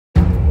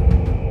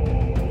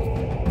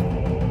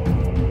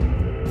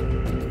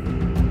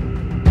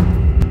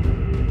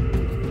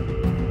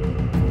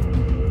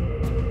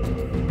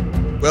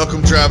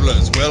Welcome,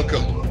 travelers.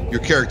 Welcome. Your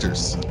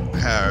characters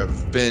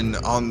have been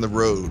on the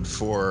road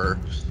for,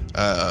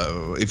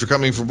 if you're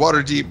coming from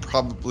Waterdeep,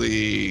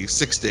 probably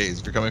 6 days.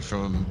 If you're coming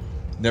from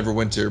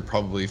Neverwinter,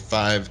 probably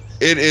 5.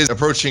 It is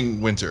approaching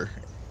winter.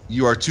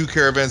 You are 2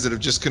 caravans that have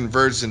just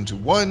converged into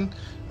one,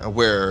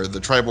 where the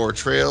Tribor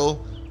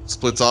Trail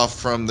splits off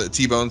from the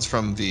T-bones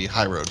from the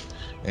high road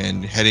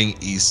and heading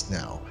east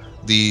now.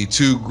 The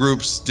 2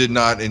 groups did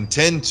not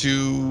intend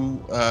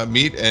to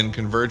meet and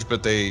converge,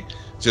 but they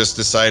just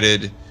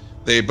decided.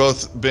 They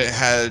both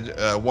had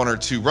 1 or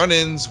 2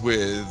 run-ins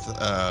with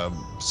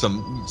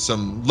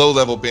some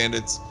low-level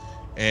bandits,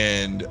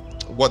 and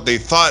what they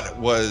thought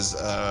was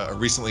a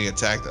recently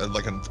attacked,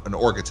 like an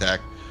orc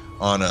attack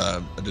on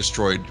a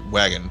destroyed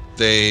wagon.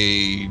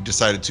 They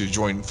decided to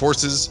join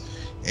forces,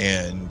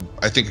 and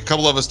I think a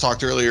couple of us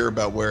talked earlier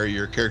about where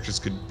your characters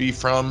could be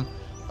from,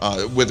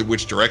 with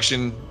which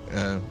direction.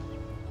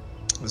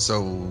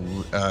 So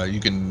you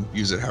can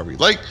use it however you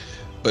like,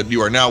 but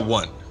you are now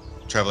 1.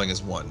 Traveling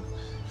as 1,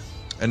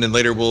 and then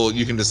later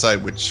you can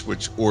decide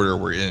which order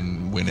we're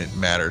in when it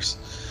matters.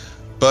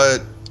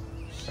 But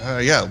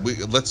yeah,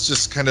 let's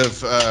just kind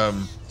of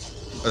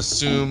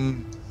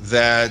assume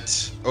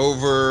that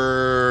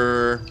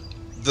over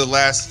the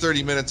last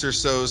 30 minutes or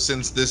so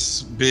since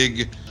this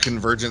big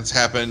convergence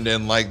happened,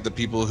 and like the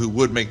people who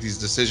would make these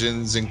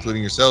decisions,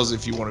 including yourselves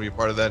if you want to be a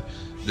part of that,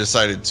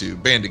 decided to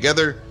band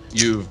together.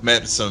 You've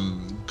met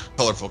some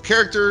colorful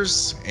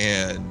characters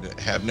and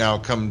have now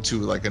come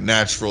to like a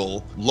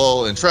natural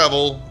lull in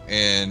travel,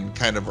 and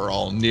kind of are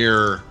all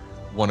near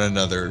one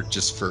another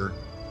just for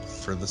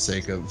the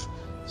sake of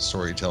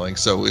storytelling.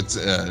 So it's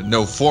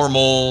no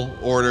formal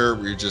order.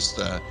 We're just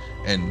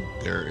and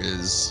there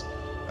is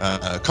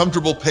a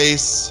comfortable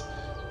pace.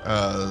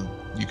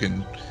 You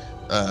can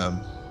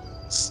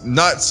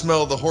not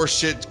smell the horse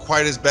shit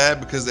quite as bad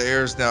because the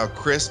air is now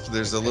crisp.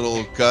 There's a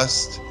little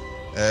gust.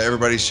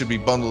 Everybody should be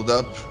bundled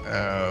up.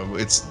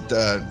 It's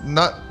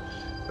not.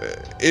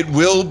 It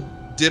will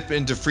dip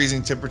into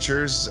freezing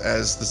temperatures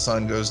as the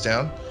sun goes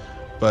down,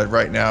 but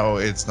right now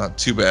it's not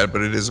too bad.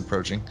 But it is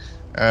approaching.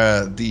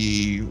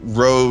 The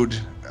road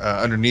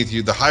underneath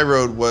you, the high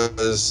road,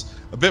 was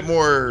a bit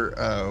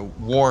more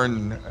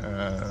worn,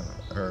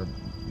 or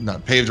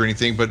not paved or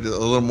anything, but a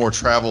little more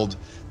traveled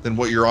than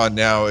what you're on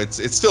now.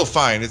 It's still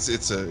fine.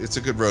 It's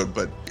a good road,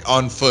 but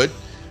on foot,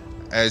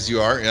 as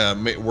you are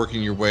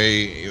working your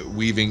way,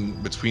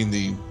 weaving between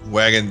the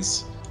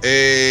wagons,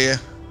 a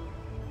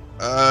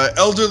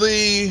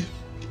elderly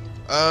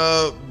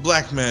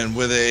black man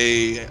with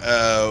a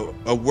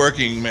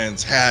working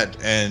man's hat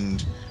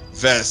and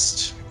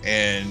vest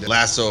and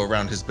lasso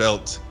around his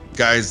belt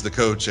guides the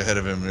coach ahead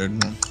of him.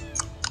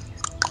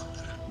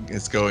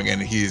 It's going,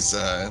 and he's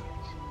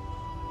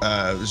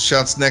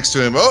shouts next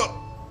to him, "Oh,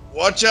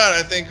 watch out!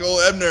 I think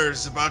old Ebner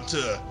is about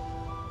to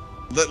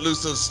let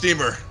loose a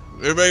steamer.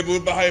 Everybody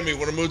move behind me.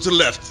 Want to move to the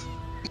left."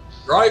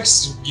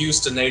 Gryke's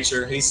used to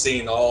nature. He's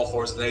seen all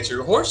forms of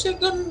nature. Horse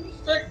shit doesn't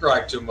affect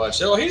Gryke too much.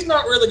 He's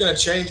not really going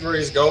to change where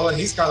he's going.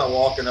 He's kind of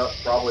walking up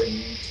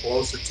probably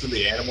closer to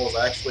the animals,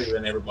 actually,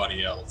 than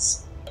everybody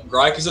else.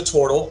 Gryke is a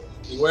turtle.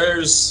 He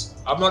wears,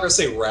 I'm not going to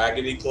say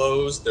raggedy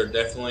clothes. They're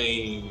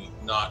definitely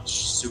not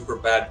super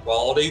bad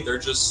quality. They're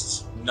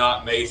just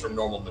not made from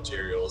normal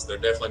materials. They're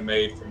definitely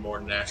made from more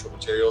natural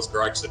materials.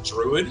 Gryke's a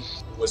druid.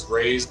 Was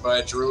raised by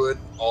a druid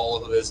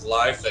all of his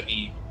life, that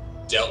he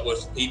dealt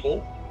with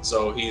people.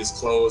 So his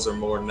clothes are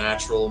more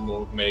natural,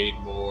 made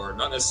more,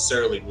 not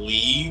necessarily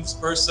leaves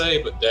per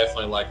se, but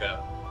definitely like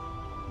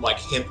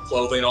hemp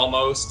clothing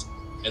almost.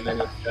 And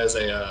then it has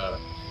a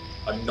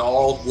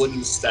gnawed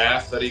wooden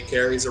staff that he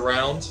carries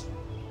around,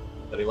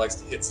 that he likes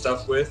to hit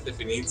stuff with if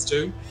he needs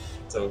to.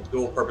 So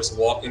dual purpose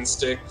walking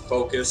stick,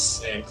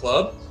 focus, and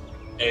club.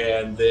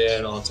 And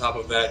then on top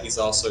of that, he's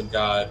also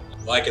got,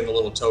 like in the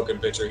little token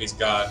picture, he's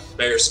got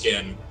bear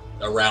skin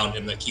around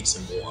him that keeps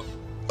him warm.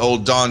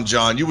 Old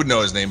Don-Jon, you would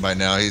know his name by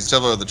now.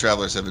 Several of the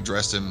travelers have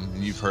addressed him,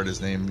 and you've heard his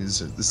name.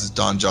 This is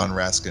Don-Jon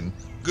Raskin.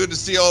 Good to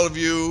see all of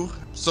you.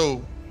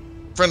 So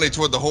friendly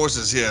toward the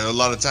horses here. A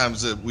lot of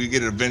times we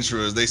get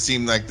adventurers, they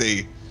seem like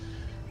they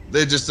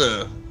just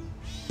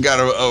got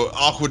a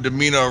awkward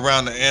demeanor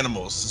around the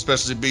animals,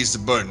 especially beasts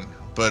of burden.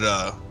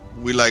 But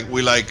we like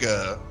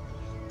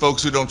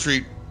folks who don't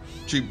treat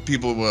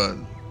people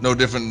no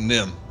different than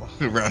them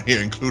around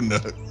here, including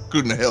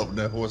the help,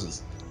 the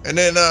horses. And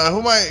then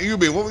who might you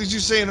be? What was you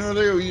saying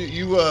earlier?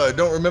 You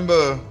don't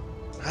remember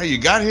how you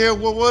got here?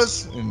 What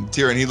was? And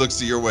Tyr'n, he looks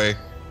to your way,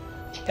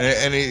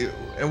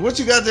 and what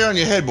you got there on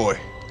your head, boy?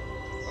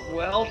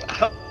 Well,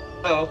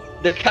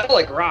 they're kind of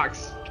like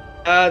rocks,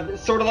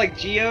 sort of like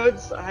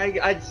geodes,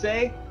 I'd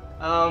say.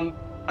 I'm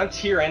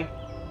Tyr'n.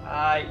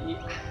 I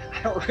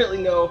don't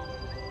really know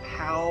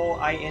how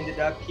I ended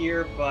up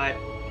here, but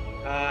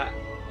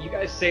you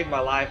guys saved my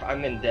life.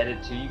 I'm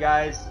indebted to you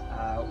guys.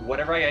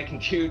 Whatever I can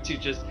do to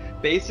just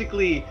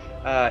basically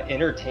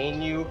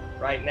entertain you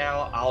right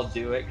now, I'll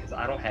do it, because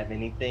I don't have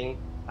anything.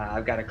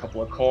 I've got a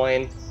couple of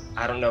coin.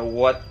 I don't know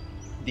what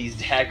these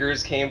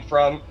daggers came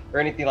from or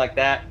anything like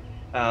that,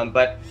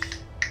 but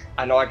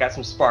I know I got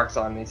some sparks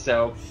on me,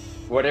 so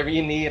whatever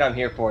you need, I'm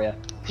here for you.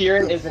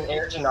 Tyr'n is an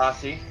air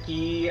genasi.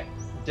 He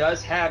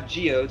does have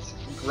geodes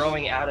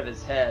growing out of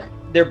his head.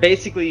 They're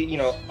basically, you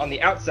know, on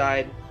the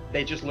outside,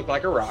 they just look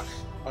like a rock.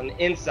 On the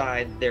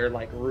inside, they're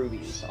like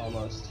rubies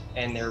almost,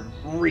 and they're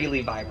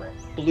really vibrant.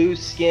 Blue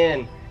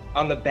skin.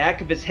 On the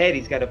back of his head,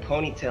 he's got a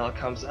ponytail. It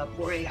comes up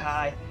way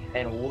high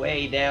and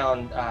way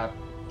down,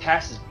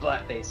 past his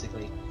butt,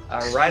 basically.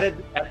 Right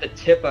at the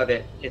tip of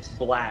it, it's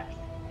black.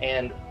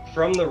 And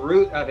from the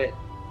root of it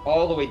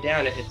all the way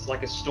down, it's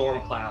like a storm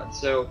cloud.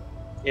 So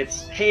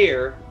it's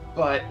hair,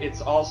 but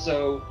it's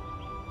also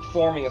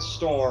forming a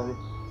storm,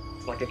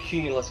 like a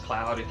cumulus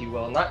cloud, if you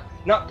will.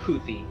 Not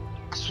poofy,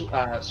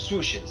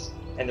 swooshes.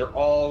 And they're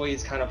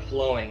always kind of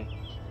flowing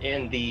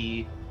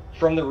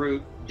from the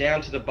root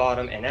down to the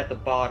bottom, and at the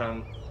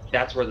bottom,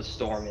 that's where the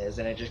storm is,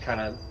 and it just kind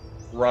of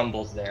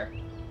rumbles there.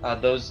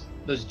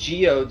 Those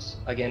geodes,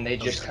 again, they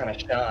just kind of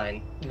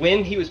shine.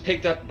 When he was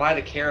picked up by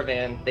the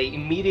caravan, they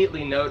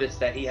immediately noticed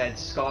that he had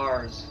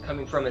scars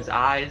coming from his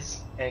eyes,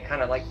 and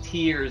kind of like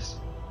tears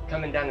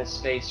coming down his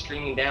face,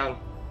 streaming down.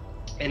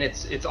 And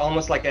it's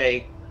almost like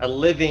a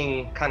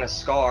living kind of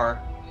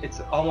scar. It's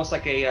almost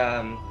like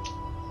a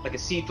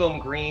seafoam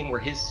green,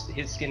 where his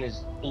skin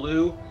is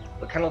blue,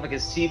 but kind of like a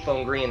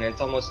seafoam green, and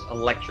it's almost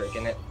electric,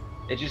 and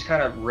it just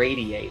kind of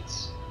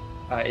radiates.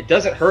 It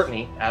doesn't hurt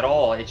me at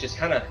all. It's just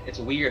kind of, it's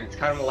weird. It's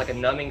kind of like a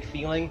numbing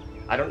feeling.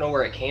 I don't know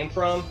where it came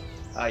from.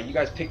 You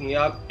guys picked me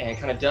up and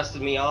kind of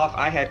dusted me off.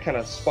 I had kind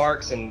of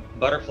sparks and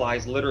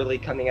butterflies literally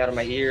coming out of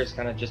my ears,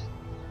 kind of just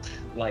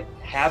like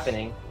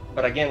happening.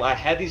 But again, I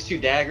had these two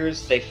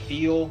daggers. They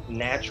feel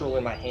natural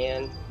in my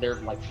hand.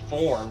 They're like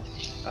formed,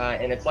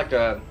 and it's like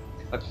a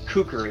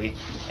kukri,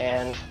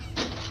 and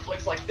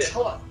looks like this.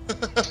 Hold on.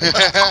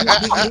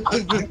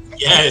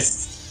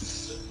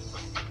 Yes.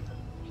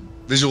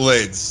 Visual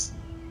aids.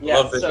 Yeah,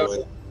 Love visual so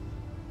aids.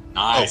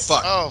 Nice. Oh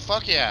fuck. Oh,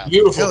 fuck yeah.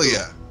 Beautiful. Hell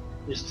yeah.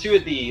 there's two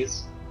of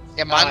these.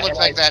 Yeah, mine looked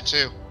like that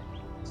too.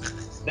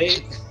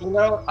 They, you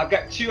know, I've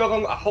got two of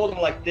them. I hold them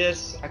like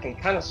this. I can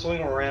kind of swing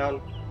them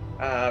around.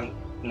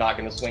 Not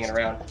gonna swing it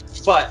around,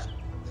 but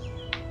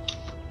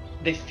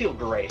they feel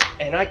great,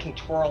 and I can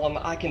twirl them.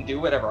 I can do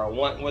whatever I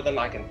want with them.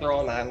 I can throw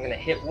them. I'm gonna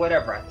hit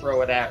whatever I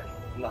throw it at.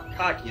 I'm not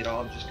cocky at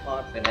all. I'm just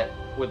confident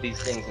with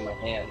these things in my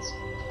hands.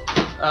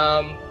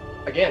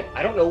 Again,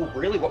 I don't know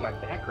really what my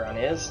background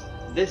is.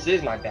 This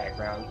is my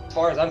background. As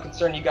far as I'm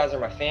concerned, you guys are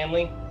my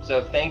family.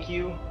 So thank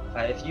you.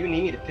 If you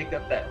need me to pick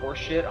up that horse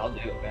shit, I'll do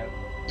it, man.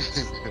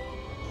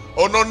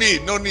 Oh, no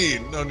need.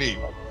 All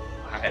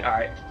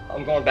right.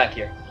 I'm going back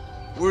here.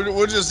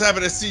 We're just happy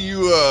to see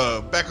you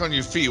back on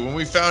your feet. When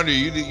we found you,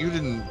 you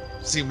didn't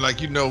seem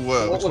like you know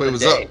which way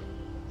was up.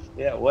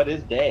 Yeah, what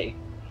is day?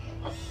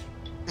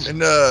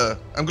 And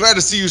I'm glad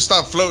to see you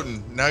stop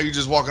floating. Now you're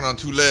just walking on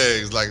two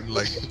legs, like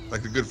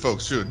the good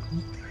folks should.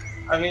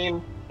 I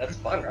mean, that's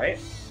fun, right?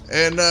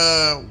 And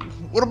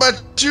what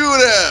about you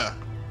there,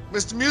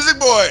 Mr. Music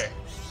Boy,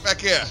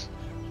 back here?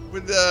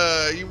 With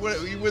you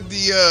with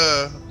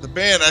the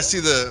band? I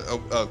see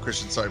the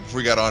Christian. Sorry, before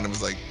we got on, it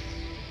was like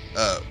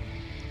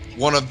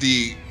one of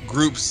the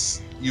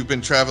groups you've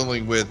been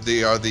traveling with.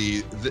 They are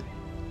the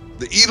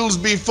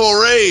Eatlesby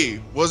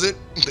Foray, was it?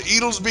 The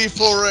Eatlesby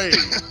Foray.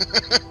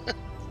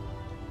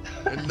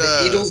 And,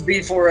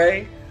 Eatlesby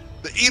Foray.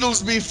 The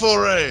Eatlesby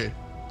Foray.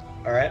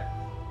 All right.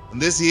 And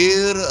this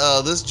here,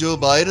 this Joe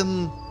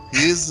Biden,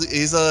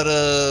 he's our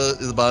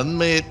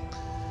bandmate.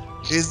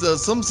 He's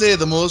some say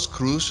the most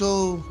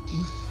crucial.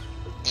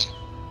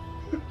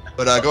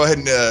 But go ahead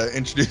and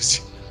introduce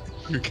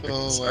you.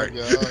 Oh my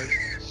god.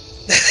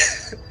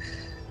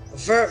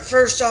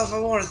 First off, I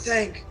want to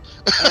thank.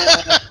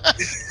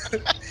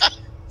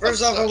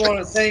 First off, I want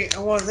to thank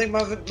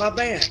my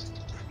band.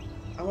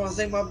 I want to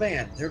thank my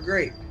band. They're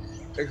great.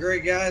 They're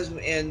great guys,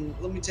 and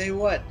let me tell you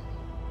what.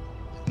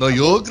 No,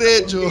 you're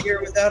great, Joe.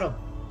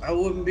 I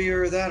wouldn't be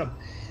here without them.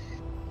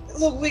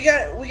 Look, we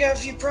got a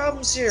few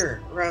problems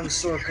here around the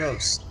Store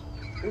Coast.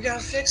 We gotta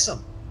fix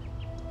them.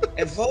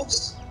 And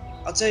folks,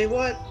 I'll tell you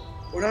what.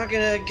 We're not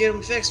gonna get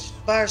them fixed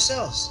by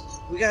ourselves.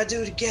 We gotta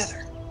do it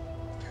together.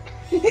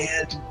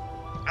 And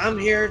I'm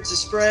here to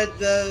spread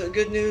the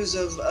good news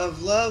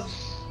of love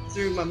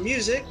through my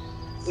music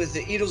with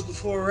the Eatles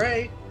Before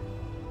Ray.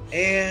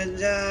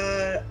 And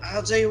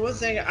I'll tell you one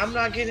thing, I'm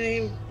not getting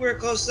anywhere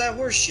close to that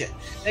horse shit.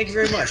 Thank you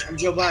very much. I'm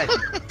Joe Biden.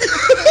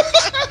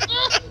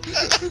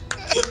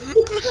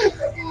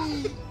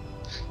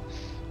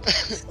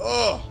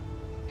 Oh,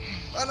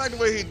 I like the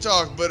way he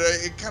talks, but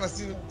it kind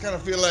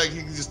of feel like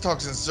he just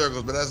talks in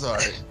circles. But that's all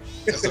right.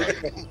 That's all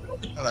right.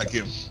 I like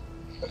him.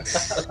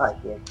 I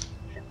like him.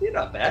 You're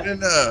not bad.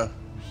 And then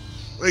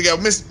we got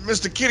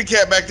Mr. Kitty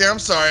Cat back there. I'm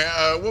sorry.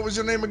 What was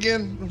your name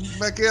again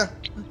back there?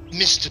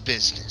 Mr.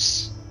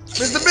 Business.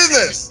 Mr.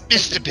 Business.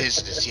 Mr.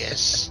 Business,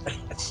 yes.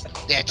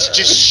 That's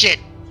just shit.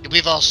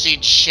 We've all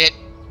seen shit.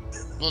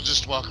 We'll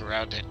just walk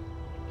around it.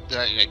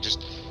 I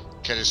just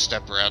kind of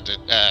step around it.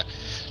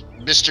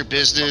 Mr.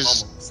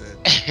 Business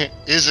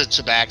is a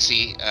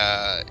tabaxi.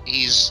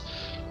 He's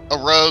a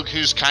rogue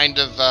who's kind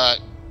of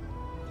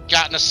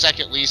gotten a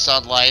second lease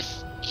on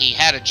life. He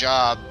had a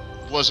job,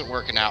 wasn't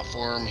working out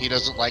for him. He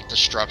doesn't like the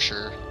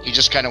structure. He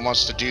just kind of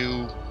wants to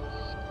do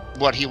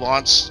what he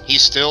wants. He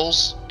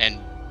steals and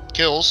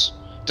kills.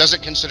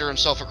 Doesn't consider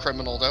himself a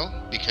criminal, though,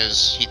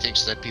 because he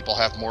thinks that people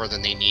have more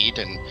than they need,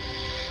 and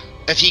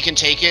if he can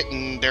take it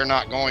and they're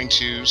not going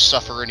to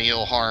suffer any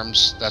ill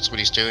harms, that's what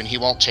he's doing. He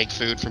won't take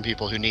food from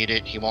people who need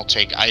it. He won't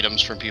take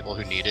items from people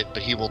who need it,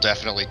 but he will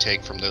definitely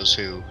take from those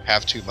who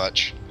have too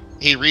much.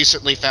 He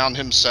recently found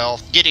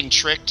himself getting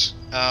tricked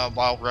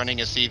while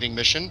running a thieving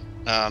mission,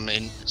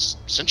 and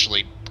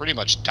essentially pretty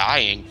much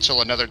dying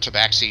till another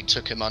tabaxi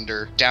took him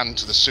down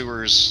into the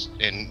sewers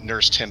and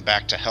nursed him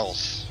back to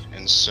health.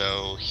 And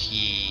so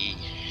he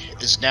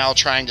is now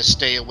trying to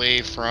stay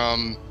away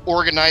from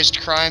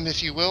organized crime,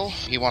 if you will.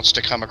 He wants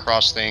to come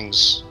across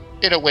things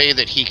in a way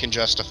that he can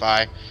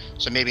justify.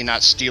 So maybe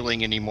not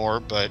stealing anymore,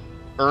 but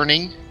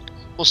earning.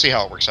 We'll see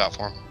how it works out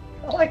for him.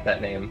 I like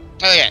that name.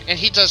 Oh yeah, and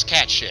he does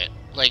cat shit.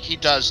 Like, he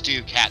does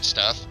do cat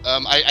stuff.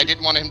 I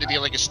didn't want him to be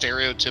like a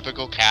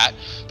stereotypical cat,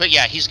 but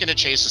yeah, he's gonna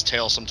chase his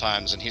tail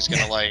sometimes, and he's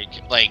gonna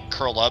like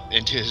curl up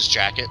into his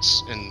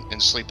jackets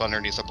and sleep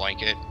underneath a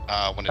blanket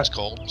when it's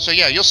cold. So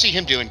yeah, you'll see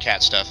him doing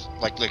cat stuff,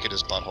 like lick at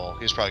his butthole.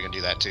 He's probably gonna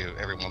do that too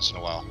every once in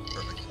a while.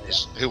 Perfect. Yeah.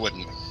 Who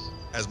wouldn't?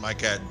 As my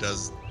cat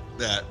does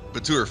that,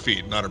 but to her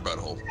feet, not her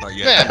butthole. Not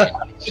yet. Yeah.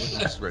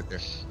 It's right there.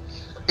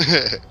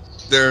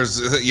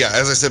 There's, yeah,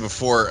 as I said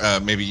before,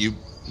 maybe you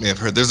may have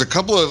heard, there's a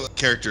couple of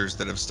characters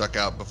that have stuck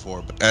out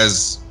before, but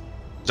as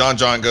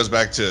Don-Jon goes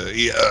back to,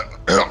 he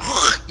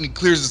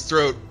clears his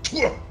throat,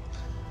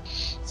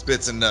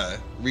 spits and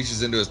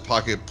reaches into his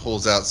pocket,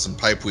 pulls out some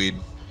pipe weed,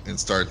 and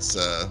starts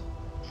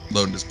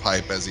loading his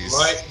pipe as he's...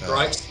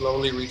 Gryke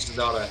slowly reaches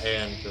out a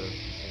hand to...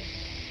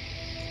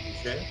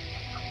 Okay.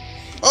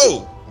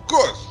 Oh, of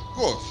course.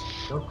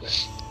 Okay.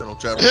 General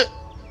Travis.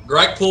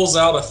 Gryke pulls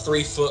out a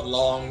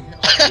 3-foot-long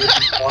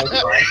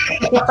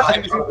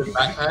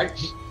backpack.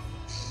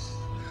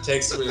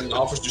 Takes it and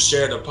offers to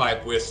share the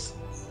pipe with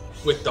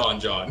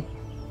Don-Jon.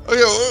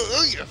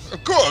 Oh yeah,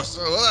 of course.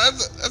 Well,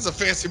 that's a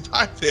fancy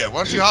pipe there. Why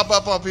don't you hop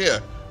up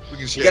here? We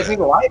can share. You guys need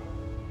a light?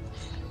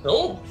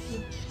 Oh.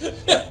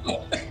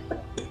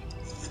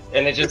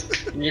 And it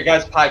just, your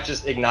guys' pipe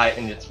just ignite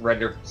and it's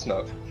ready to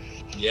smoke.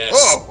 Yes.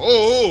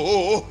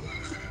 Oh.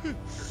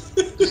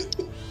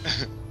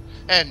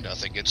 And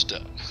nothing gets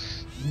done.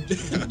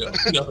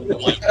 Nothing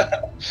like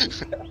that.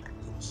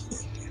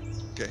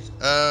 Okay.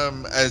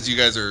 As you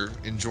guys are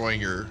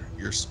enjoying your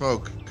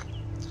smoke,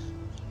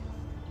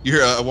 you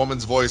hear a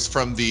woman's voice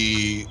from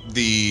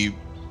the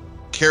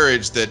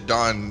carriage that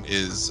Don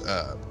is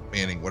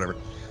manning. Whatever.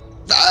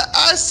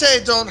 I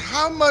say, Don,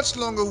 how much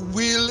longer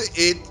will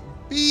it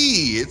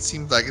be? It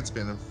seems like it's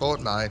been a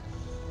fortnight.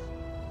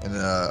 And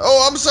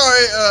I'm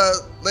sorry,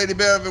 Lady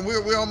Berevan,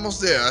 we're almost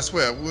there. I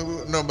swear,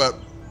 we're about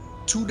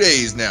 2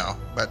 days now,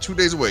 about 2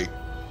 days away.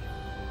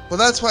 Well,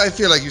 that's why I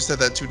feel like you said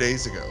that 2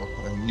 days ago.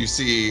 And you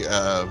see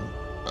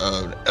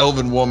an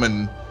elven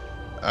woman.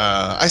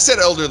 I said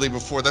elderly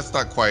before. That's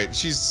not quite.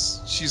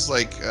 She's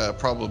like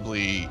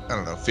probably, I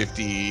don't know,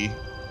 50,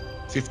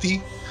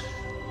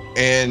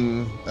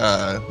 and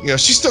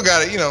she's still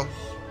got it.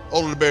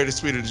 Older the berry, the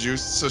sweeter the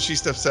juice. So she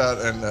steps out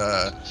and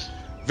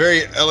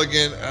very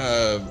elegant.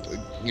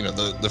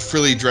 The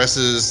frilly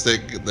dresses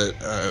that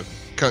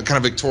kind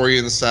of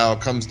Victorian style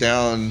comes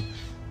down.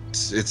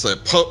 It's like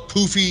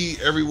poofy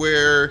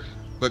everywhere,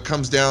 but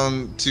comes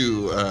down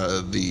to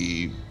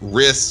the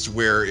wrist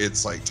where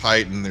it's like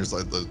tight, and there's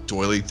like the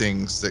doily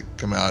things that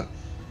come out,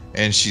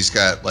 and she's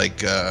got like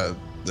the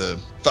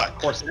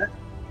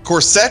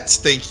corset.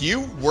 Thank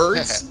you,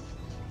 words,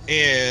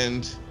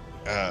 and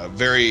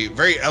very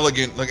very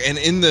elegant. Like, and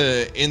in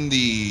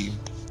the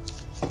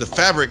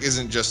fabric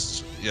isn't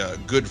just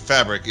good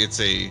fabric. It's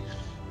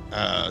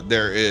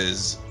there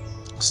is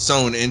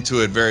sewn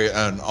into it very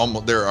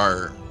almost. There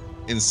are.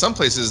 In some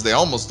places, they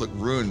almost look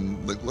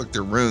ruined, look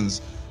they're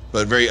runes,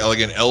 but very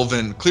elegant,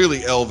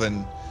 clearly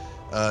elven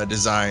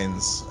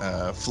designs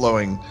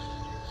flowing.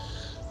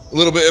 A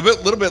little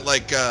bit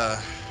like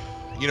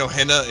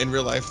henna in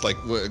real life, like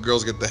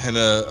girls get the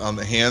henna on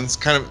the hands,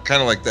 kind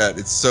of like that.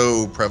 It's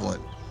so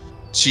prevalent.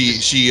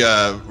 She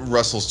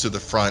rustles to the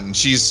front, and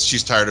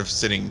she's tired of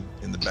sitting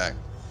in the back,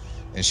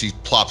 and she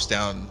plops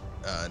down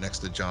next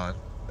to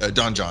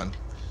Don-Jon,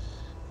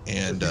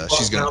 and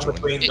she's gonna join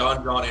between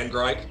Don-Jon and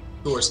Gryke,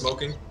 who are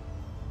smoking?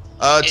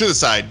 To the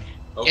side.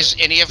 Okay. Is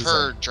any of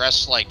her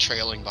dress like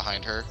trailing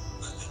behind her?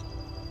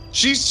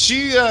 She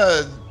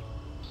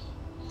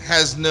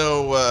has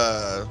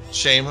no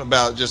shame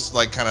about just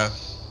like kind of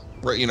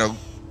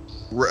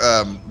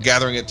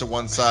gathering it to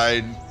one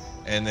side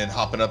and then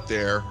hopping up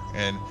there,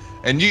 and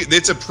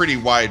it's a pretty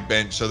wide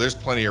bench, so there's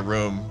plenty of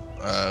room.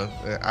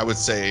 I would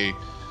say,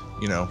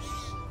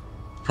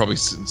 probably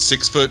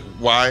 6 foot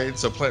wide,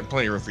 so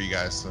plenty of room for you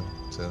guys.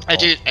 I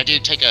do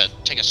take a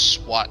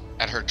swat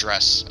at her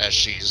dress as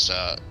she's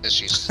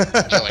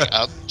going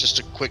up. Just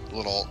a quick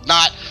little,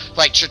 not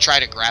like to try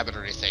to grab it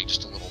or anything,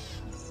 just a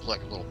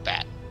little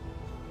bat.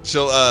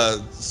 She'll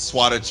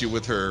swat at you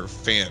with her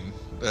fan,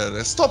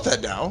 Stop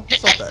that now.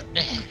 Stop that.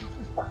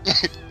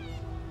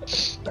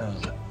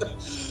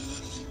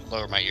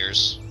 Lower my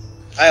ears.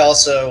 I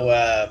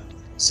also,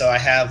 so I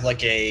have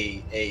like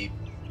a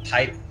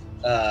pipe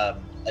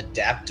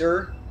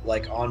adapter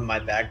like on my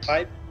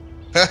bagpipe.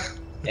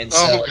 And so,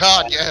 Oh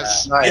God,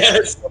 yes.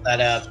 Yes. Pull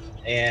that up,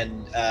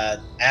 and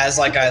as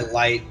like I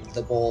light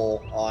the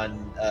bowl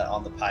on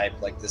the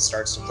pipe, like this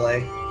starts to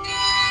play.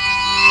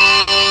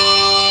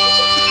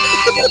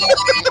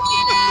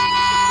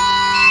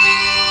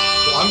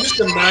 I'm just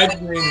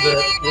imagining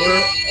that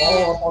we're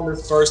all up on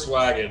this first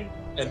wagon,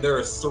 and there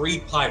are 3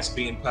 pipes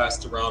being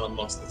passed around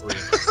amongst the 3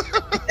 of us.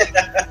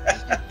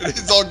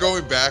 It's all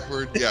going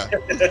backward. Yeah.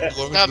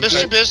 No,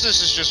 Mr.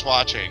 Business is just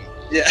watching.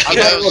 Yeah.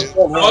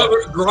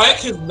 However,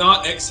 Gryke has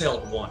not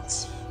exhaled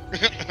once.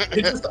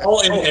 He just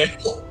all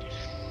inhale.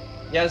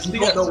 Yeah, You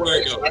speaking don't know of,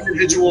 where it goes.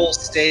 Individual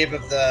stave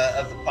of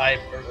the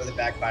pipe or the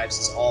bagpipes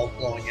is all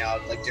blowing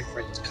out like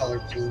different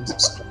colored plumes of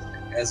smoke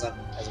as I'm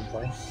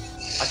playing.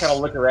 I kind of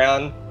look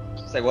around,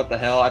 say, "What the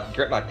hell?" I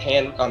grip my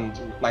pan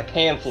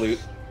flute,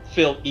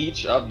 fill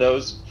each of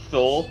those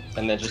full,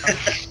 and then just.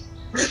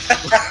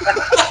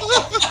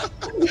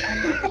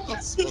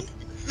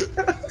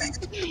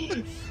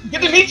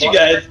 Good to meet you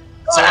guys.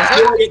 So I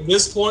feel like at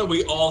this point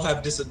we all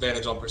have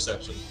disadvantage on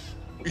perception.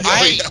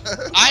 I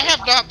have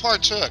not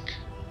partook.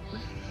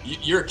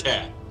 You're a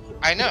cat.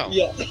 I know.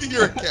 Yeah.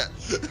 You're a cat.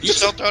 You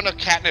still throwing a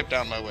catnip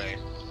down my way.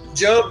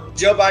 Joe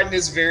Biden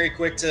is very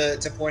quick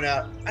to point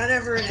out, I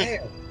never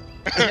inhale.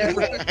 I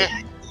never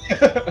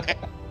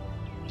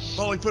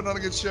Only putting on a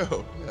good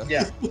show.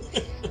 Yeah.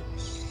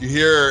 You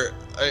hear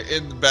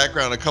in the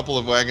background a couple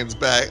of wagons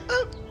back.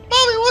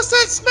 Mommy, what's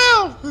that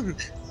smell?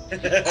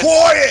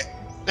 Quiet.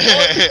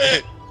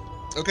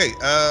 Okay,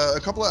 a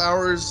couple of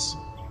hours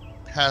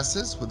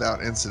passes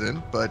without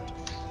incident,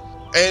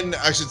 and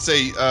I should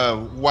say,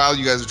 while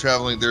you guys are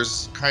traveling,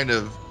 there's kind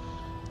of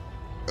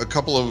a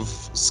couple of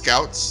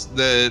scouts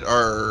that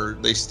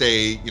they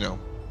stay,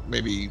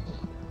 maybe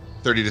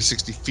 30 to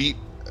 60 feet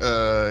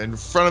in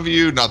front of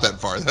you. Not that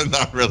far. They're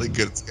not really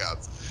good at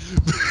scouts.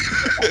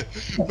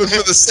 But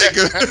for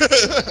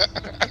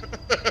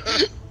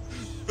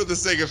the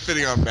sake of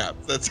fitting on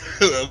maps, that's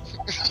how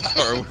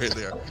far away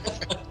they are.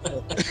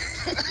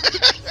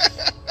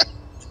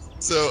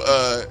 So,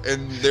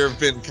 and there have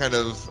been kind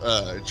of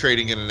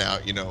trading in and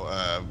out.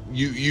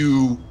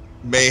 You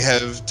may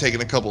have taken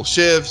a couple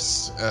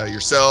shifts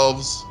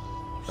yourselves,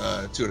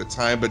 2 at a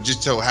time, but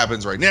just so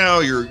happens right now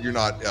you're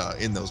not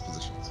in those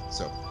positions.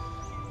 So,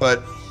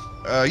 but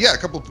yeah, a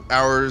couple of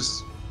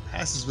hours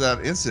passes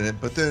without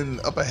incident, but then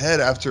up ahead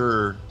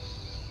after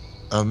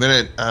a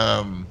minute,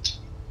 go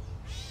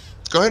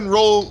ahead and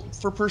roll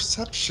for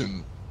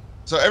perception.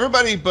 So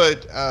everybody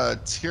but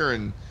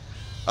Tyr'n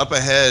up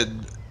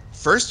ahead.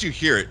 First, you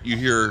hear it. You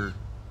hear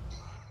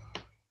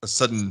a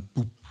sudden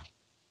boop,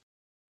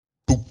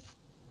 boop,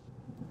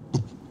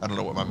 boop. I don't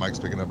know what my mic's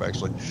picking up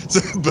actually,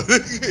 but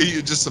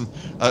you just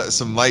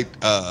some light,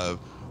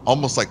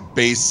 almost like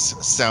bass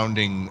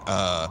sounding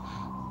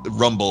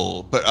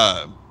rumble, but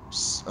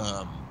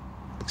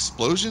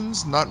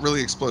explosions. Not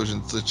really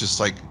explosions. It's just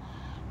like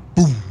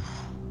boom,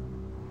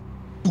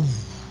 boom,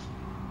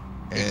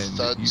 and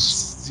you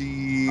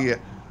see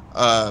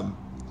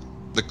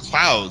the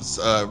clouds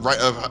right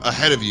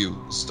ahead of you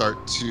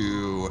start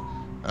to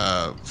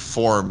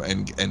form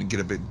and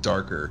get a bit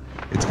darker.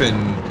 It's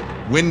been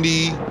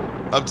windy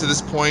up to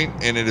this point,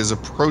 and it is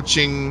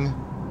approaching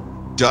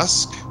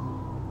dusk,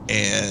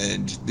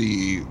 and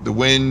the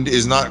wind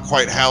is not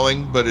quite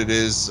howling, but it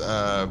is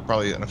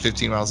probably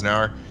 15 miles an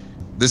hour.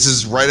 This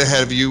is right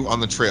ahead of you on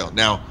the trail.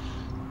 Now,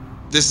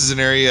 this is an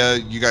area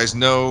you guys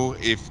know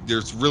if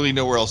there's really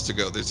nowhere else to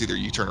go. There's either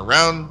you turn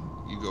around,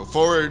 you go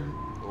forward,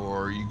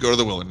 or you go to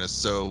the wilderness.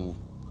 So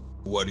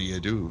what do?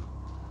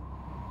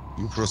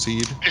 You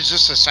proceed? Is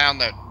this a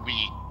sound that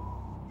we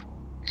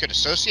could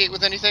associate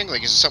with anything?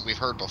 Like, is it something we've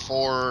heard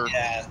before?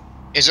 Yeah.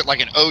 Is it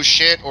like an oh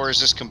shit, or is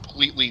this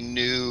completely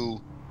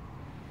new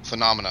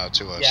phenomena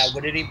to us? Yeah,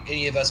 would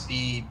any of us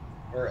be,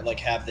 or like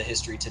have the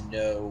history to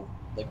know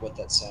like what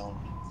that sound?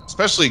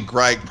 Especially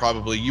Gryke,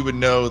 probably. You would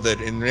know that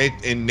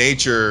in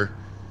nature,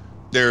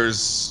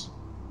 there's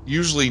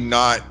usually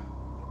not,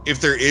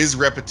 if there is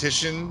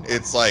repetition,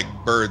 it's like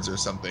birds or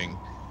something.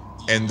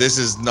 And this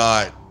is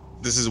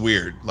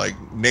weird. Like,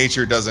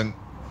 nature doesn't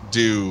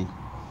do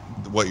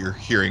what you're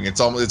hearing.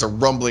 It's a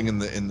rumbling in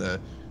the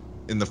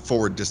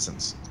forward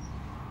distance.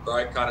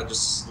 Gryke kind of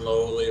just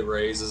slowly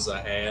raises a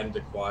hand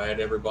to quiet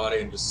everybody,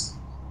 and just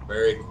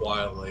very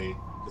quietly,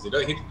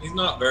 because he's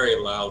not very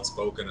loud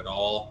spoken at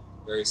all.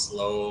 Very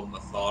slow,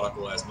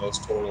 methodical, as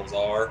most turtles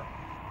are.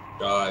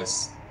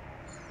 Guys,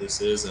 this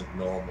isn't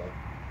normal.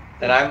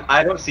 And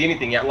I don't see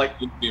anything yet. I'm like,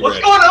 what's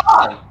ready. going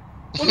on?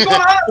 What's going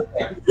on?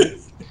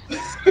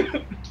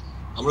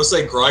 I'm gonna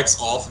say Gryke's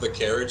off the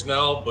carriage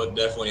now, but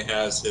definitely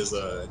has his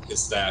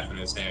staff in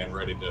his hand,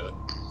 ready to.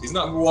 He's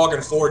not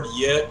walking forward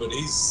yet, but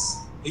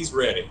he's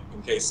ready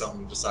in case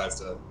something decides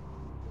to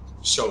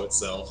show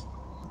itself.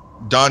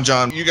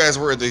 Don-Jon, you guys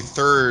were the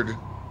third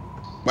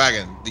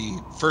wagon.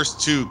 The first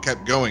two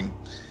kept going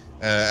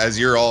as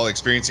you're all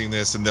experiencing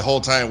this, and the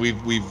whole time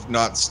we've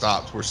not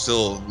stopped. We're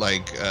still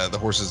like the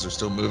horses are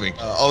still moving.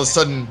 All of a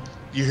sudden,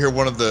 you hear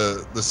one of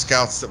the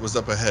scouts that was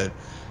up ahead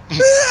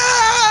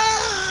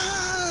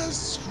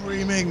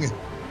screaming.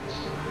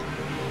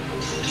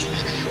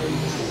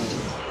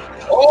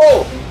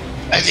 Oh!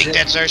 I think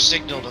that's our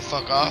signal to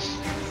fuck off.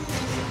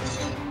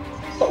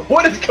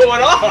 What is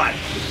going on?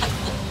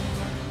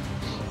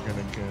 We're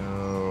gonna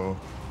go.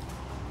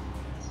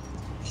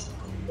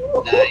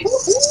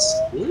 Nice.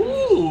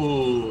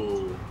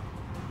 Ooh.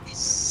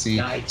 See.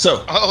 Nice.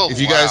 So, Oh, if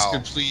you guys wow.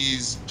 could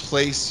please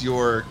place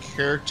your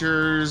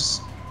characters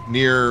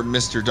near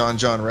Mr.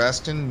 Don-Jon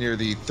Raskin, near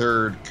the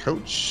third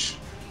coach.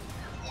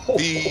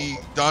 The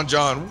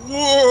Don-Jon,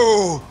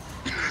 whoa!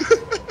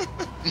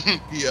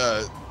 He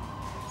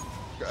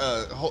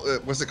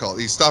what's it called?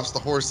 He stops the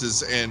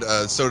horses, and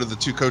so do the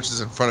two coaches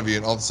in front of you,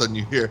 and all of a sudden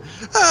you hear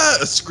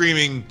a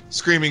screaming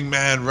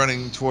man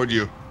running toward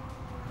you.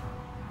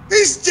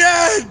 He's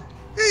dead!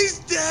 He's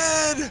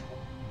dead!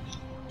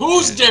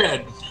 Who's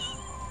dead?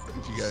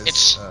 If you guys,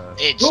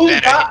 It's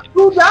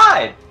Who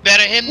died?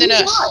 better him than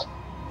us. died?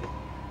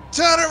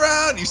 turn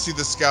around! You see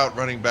the scout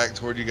running back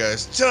toward you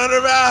guys. Turn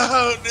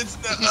around! It's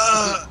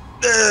not.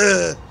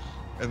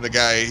 And the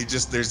guy,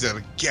 there's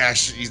a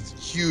gash, he's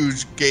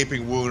huge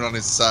gaping wound on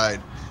his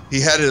side.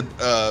 He had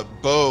a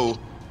bow,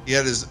 he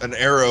had an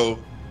arrow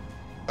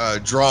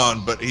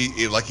drawn, but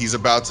he's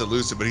about to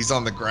loose it, but he's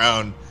on the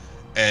ground,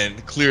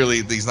 and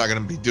clearly he's not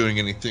going to be doing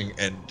anything,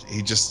 and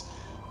he just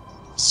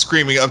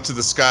screaming up to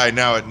the sky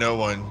now at no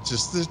one.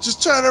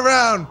 Just turn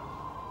around,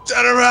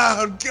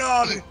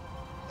 God.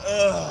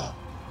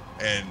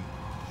 And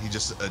he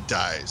just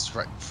dies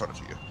right in front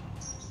of you.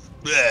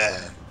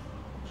 Bleh.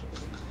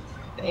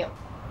 Damn.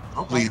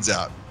 Okay. Bleeds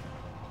out.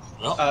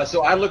 Well,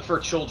 So I look for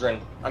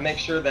children. I make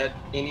sure that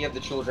any of the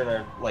children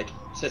are like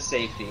to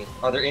safety.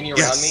 Are there any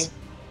around me?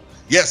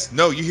 Yes.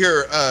 No. You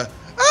hear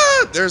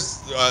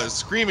there's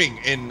screaming,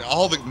 and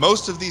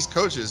most of these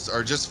coaches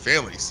are just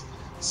families.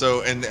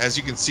 So, and as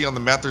you can see on the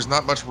map, there's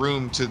not much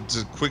room to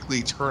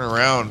quickly turn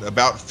around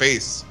about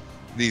face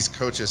these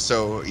coaches.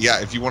 So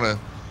yeah, if you want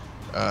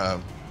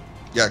to,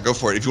 go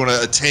for it. If you want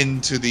to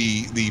attend to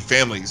the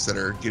families that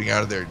are getting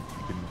out of there,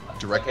 you can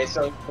direct. Okay,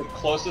 so the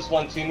closest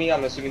one to me,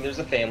 I'm assuming there's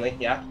a family,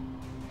 yeah?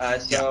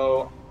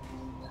 So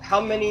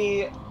how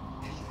many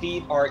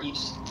feet are each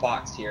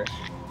box here?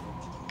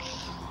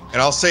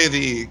 And I'll say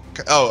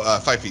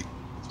 5 feet.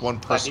 It's one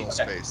 5 feet, personal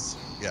okay. space.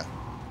 Yeah.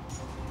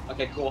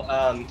 Okay, cool.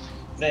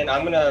 Then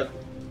I'm gonna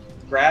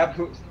grab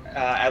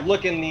I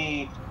look in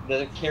the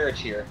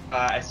carriage here.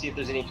 I see if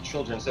there's any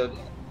children. So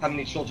how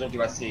many children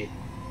do I see?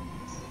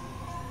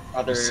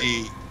 Are there...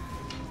 See,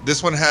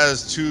 this one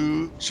has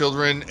 2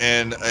 children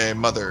and a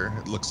mother,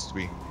 it looks to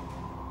be.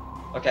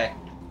 Okay.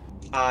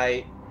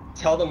 I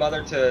tell the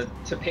mother to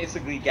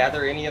basically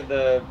gather any of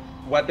the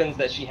weapons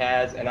that she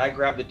has, and I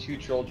grab the 2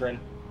 children,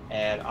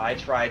 and I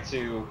try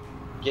to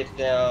get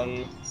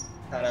them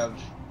kind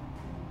of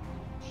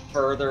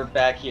further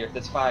back here. If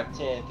it's 5,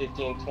 10,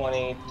 15,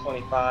 20,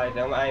 25.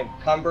 Am I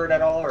encumbered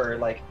at all, or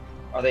like,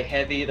 are they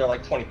heavy? They're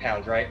like 20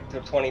 pounds, right?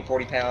 They're 20,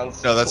 40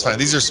 pounds. No, that's fine.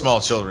 These are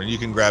small children. You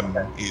can grab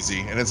them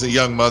easy. And it's a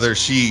young mother.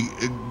 She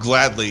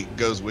gladly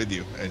goes with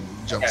you and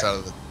jumps out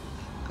of the car.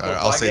 Cool.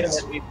 I'll So say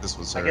this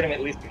was I her. get him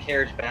at least the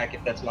carriage back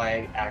if that's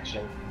my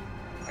action.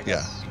 I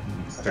guess.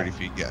 30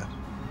 feet, yeah.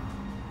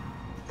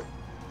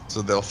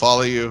 So they'll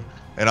follow you.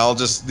 And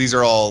these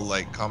are all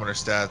like commoner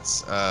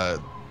stats.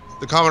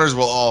 The commoners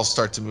will all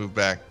start to move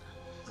back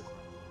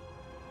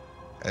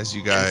as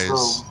you guys. and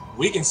so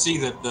we can see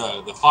that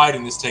the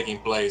fighting is taking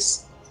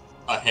place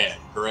ahead,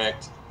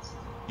 correct?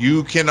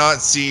 You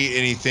cannot see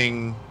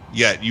anything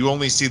yet. You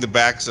only see the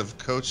backs of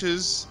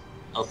coaches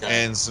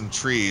Okay. and some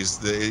trees.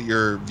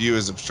 Your view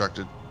is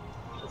obstructed.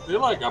 I feel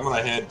like I'm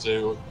gonna head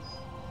to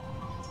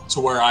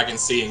where I can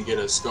see and get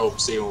a scope,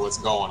 seeing what's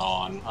going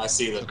on. I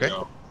see that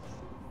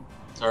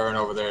Tyr'n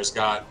over there's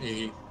got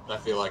I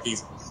feel like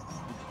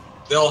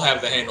they'll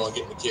have the handle on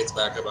getting the kids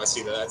back up. I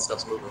see that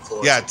stuff's moving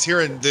forward. Yeah,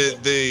 Tyr'n,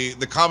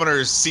 the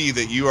commoners see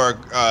that you are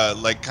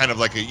like kind of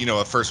like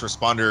a first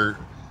responder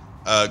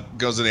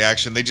goes into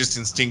action. They just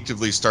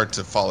instinctively start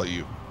to follow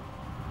you.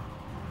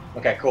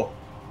 Okay, cool.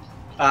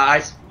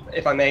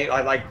 If I may,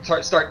 I like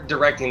start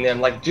directing them.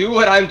 Like, do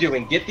what I'm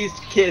doing. Get these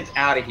kids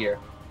out of here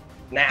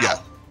now. Yeah.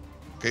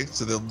 Okay,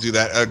 so they'll do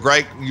that.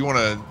 Gryke, you want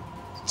to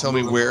tell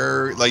me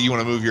where? Like, you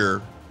want to move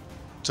your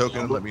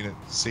token? Let me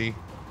see.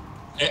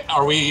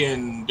 Are we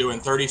doing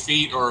 30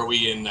 feet, or are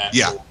we in that?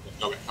 Yeah.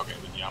 Okay. Then,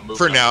 yeah, I'm moving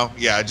For up. now,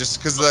 yeah, just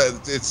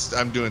because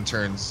I'm doing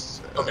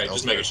turns. Okay,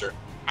 just making sure.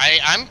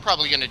 I'm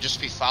probably going to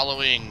just be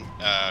following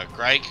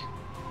Gryke,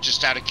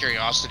 just out of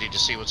curiosity to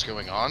see what's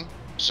going on.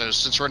 So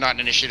since we're not in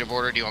initiative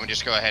order, do you want me to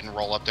just go ahead and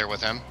roll up there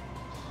with him?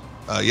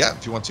 Yeah,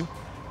 if you want to.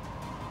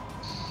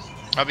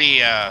 I'll be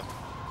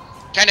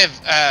kind of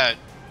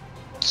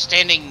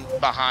standing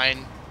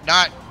behind,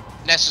 not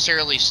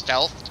necessarily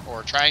stealthed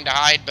or trying to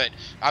hide, but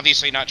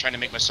obviously not trying to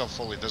make myself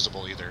fully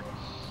visible either.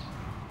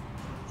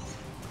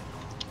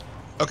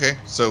 Okay,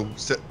 so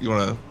you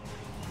want to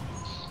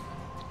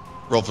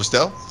roll for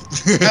stealth?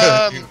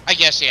 I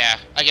guess, yeah.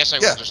 I guess I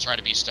will just try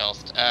to be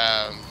stealthed.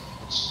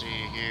 Let's see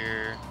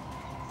here.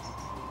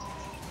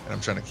 And I'm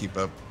trying to keep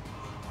up.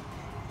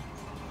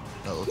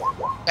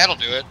 Oh. That'll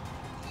do it.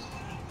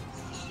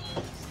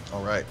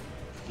 All right.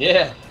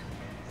 Yeah.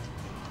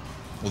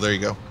 Well, there you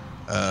go.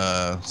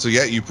 So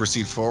yeah, you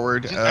proceed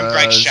forward. I'm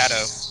Gryke's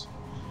shadow.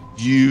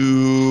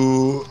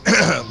 You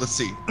let's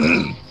see.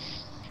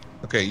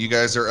 Okay, you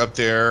guys are up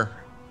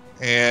there,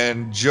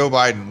 and Joe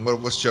Biden.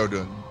 What's Joe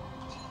doing?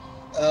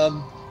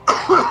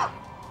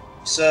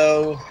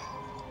 So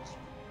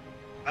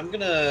I'm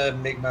gonna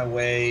make my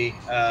way.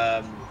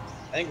 I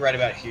think right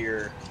about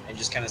here, and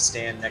just kind of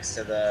stand next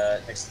to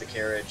the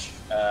carriage,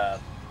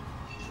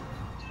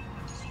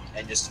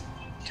 and just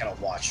kind of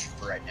watch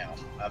for right now.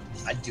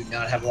 I do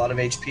not have a lot of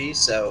HP,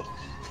 so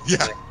Yeah.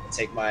 I'm gonna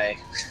take my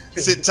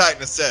Sit tight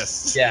and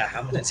assess. yeah.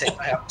 I'm gonna take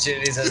my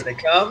opportunities as they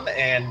come,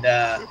 and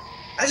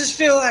I just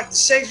feel like the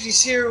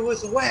safety's here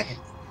with the wagon.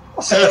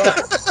 So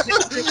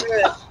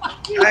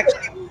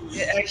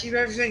I keep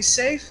everything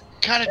safe.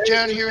 Kind of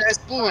down here at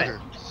the border.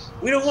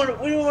 We don't want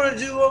to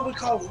do what we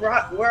call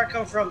where I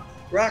come from,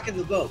 rocking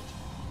the boat.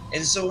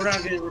 And so we're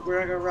not gonna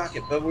rock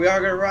it, but we are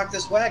gonna rock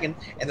this wagon,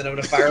 and then I'm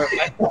gonna fire up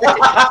my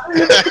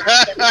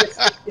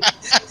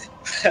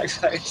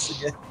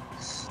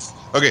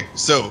Okay,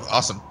 so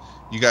awesome.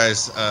 You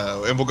guys,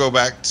 and we'll go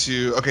back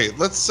to. Okay,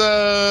 let's. We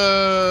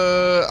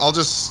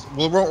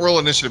won't roll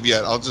initiative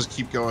yet. I'll just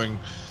keep going.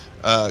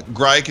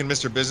 Gryke and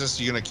Mr. Bizness,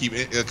 you're gonna keep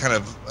kind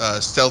of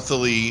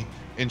stealthily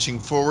inching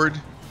forward.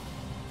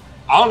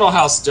 I don't know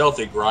how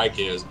stealthy Gryke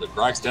is, but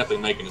Gryke's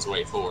definitely making his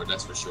way forward.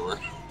 That's for sure.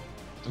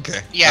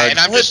 Okay. Yeah, and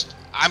I'm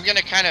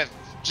gonna kind of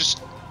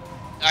just.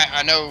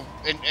 I know,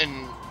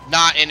 in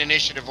not in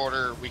initiative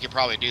order, we could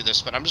probably do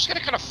this, but I'm just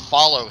gonna kind of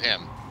follow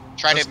him,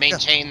 try to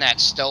maintain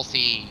that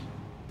stealthy.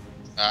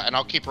 And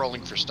I'll keep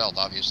rolling for stealth,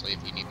 obviously,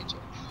 if you need me to.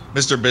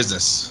 Mr.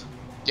 Bizness.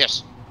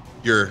 Yes.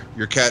 Your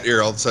cat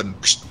ear all of a sudden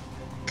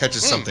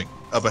catches something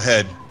up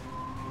ahead.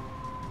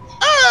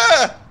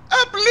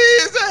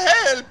 Please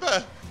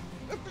help!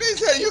 Please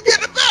help! You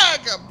get it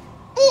back!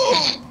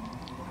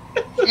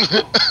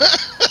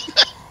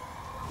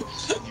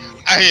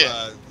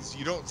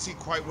 You don't see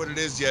quite what it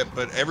is yet,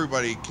 but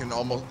everybody,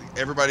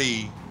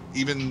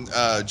 even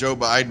Joe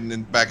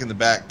Biden back in the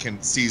back,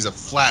 can sees a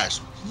flash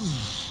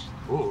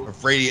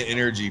of radiant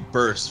energy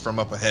burst from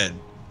up ahead.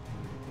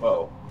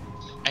 Whoa.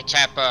 I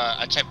tap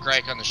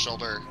Gryke on the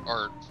shoulder,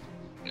 or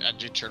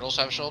do turtles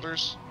have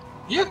shoulders?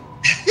 Yeah.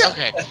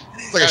 Okay.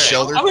 It's like a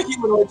shoulder. I'm a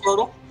humanoid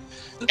turtle.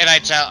 And I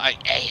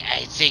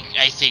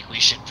think we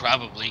should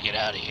probably get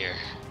out of here.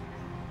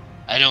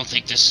 I don't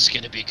think this is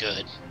gonna be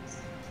good.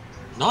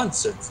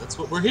 Nonsense. That's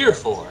what we're here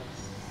for.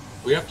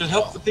 We have to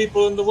help the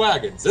people in the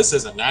wagons. This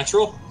isn't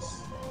natural.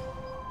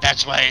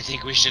 That's why I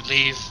think we should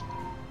leave.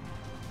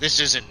 This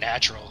isn't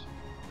natural.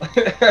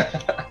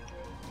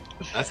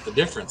 That's the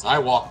difference. I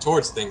walk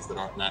towards things that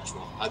aren't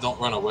natural. I don't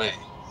run away.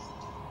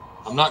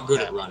 I'm not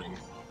good at running.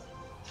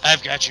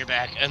 I've got your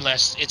back,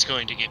 unless it's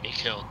going to get me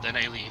killed. Then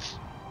I leave.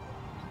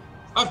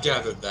 I've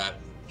gathered that.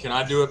 Can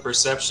I do a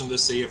perception to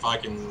see if I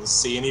can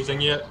see anything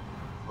yet?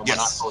 Or am I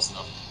not close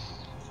enough?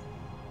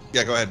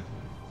 Yeah, go ahead.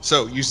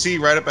 So you see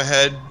right up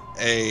ahead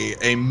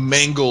a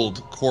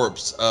mangled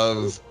corpse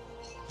of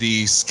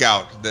the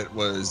scout that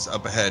was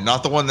up ahead.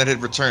 Not the one that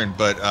had returned,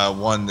 but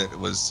one that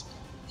was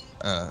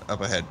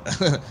up ahead.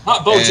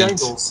 Not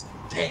Bojangles.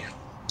 Damn.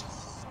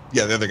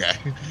 Yeah, the other guy.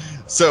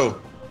 So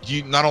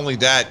you not only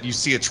that, you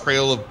see a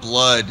trail of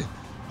blood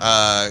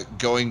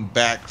going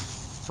back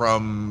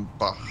from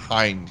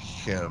behind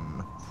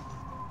him.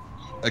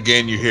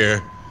 Again, you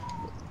hear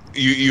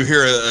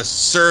a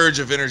surge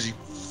of energy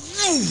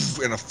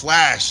and a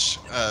flash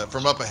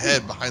from up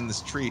ahead behind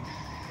this tree,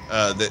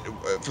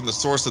 from the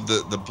source of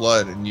the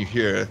blood, and you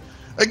hear,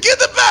 "Get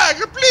the bag,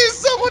 please,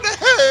 someone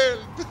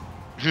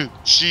help!"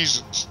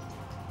 Jesus.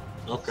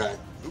 Okay.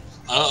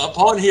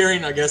 Upon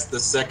hearing, I guess, the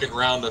second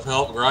round of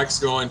help, Gryke's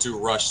going to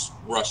rush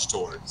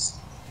towards.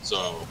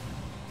 So,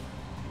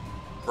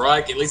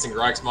 Gryke, at least in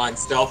Gryke's mind,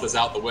 stealth is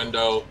out the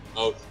window.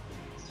 Oh,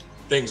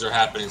 things are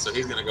happening, so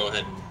he's going to go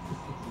ahead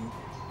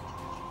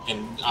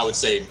and I would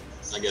say,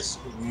 I guess,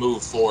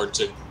 move forward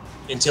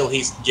until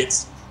he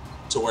gets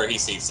to where he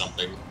sees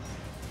something.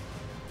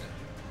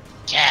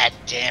 God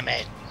damn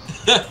it.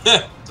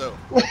 So,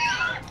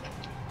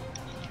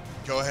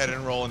 go ahead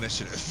and roll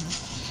initiative.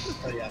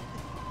 Oh yeah.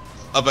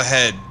 Up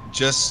ahead,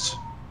 just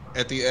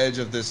at the edge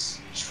of this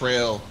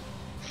trail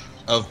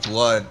of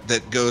blood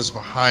that goes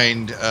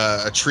behind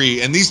a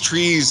tree, and these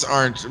trees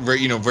aren't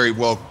very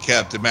well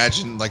kept.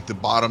 Imagine like the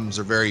bottoms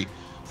are very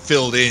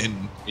filled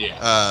in,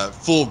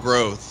 full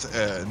growth,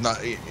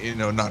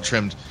 not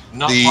trimmed.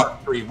 Not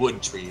part 3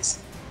 wood trees.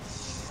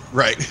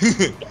 Right.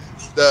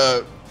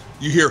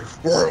 You hear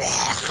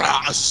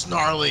a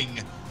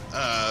snarling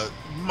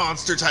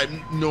monster type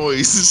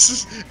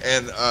noise,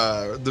 and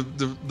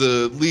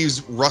the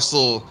leaves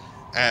rustle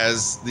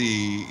as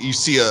you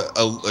see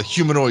a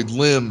humanoid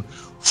limb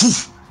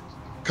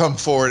come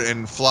forward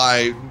and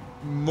fly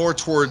more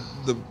toward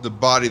the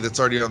body that's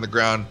already on the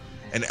ground,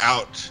 and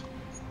out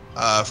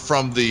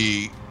from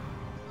the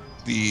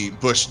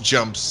bush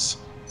jumps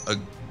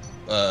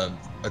a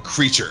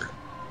creature.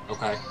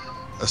 Okay.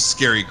 A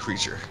scary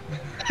creature.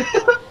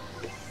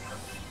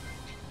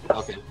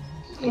 Okay.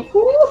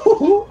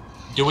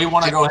 Do we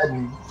want to go ahead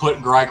and put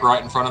Gryke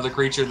right in front of the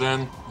creature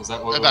then? Is that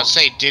what I was about to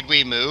say, did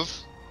we move?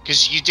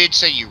 Because you did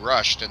say you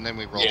rushed, and then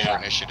we rolled for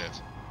initiative.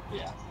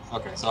 Yeah.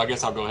 Okay, so I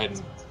guess I'll go ahead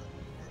and...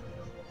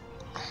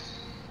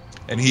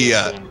 And he,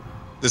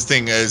 this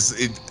thing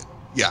is,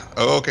 yeah.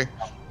 Oh, okay.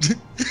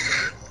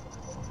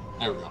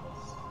 There we go.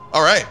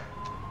 All right.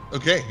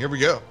 Okay, here we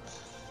go.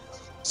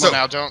 So well,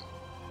 now don't...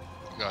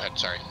 Go ahead,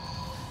 sorry.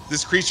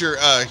 This creature,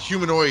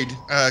 humanoid,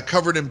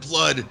 covered in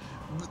blood,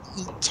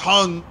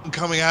 tongue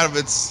coming out of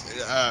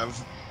its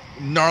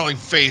gnarly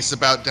face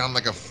about down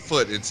like a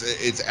foot.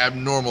 It's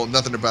abnormal.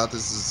 Nothing about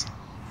this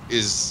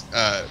is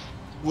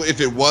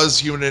if it was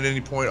human at any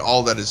point,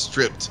 all that is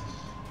stripped.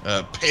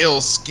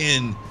 Pale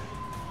skin,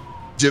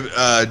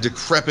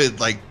 decrepit,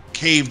 like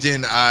caved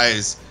in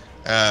eyes,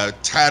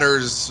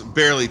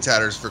 barely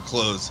tatters for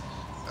clothes.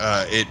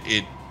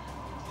 It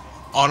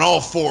on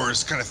all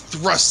fours kind of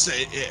thrusts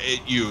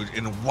at you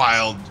in a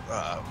wild,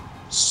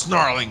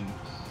 snarling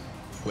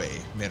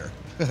manner.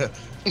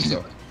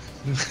 So,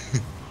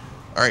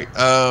 all right.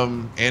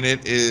 And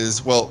it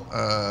is,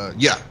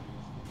 yeah.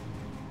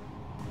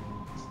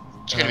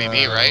 It's gonna be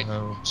me, right?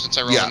 Since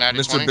I rolled a natty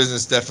Mr. 20?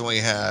 Bizness definitely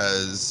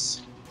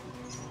has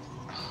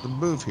the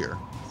move here.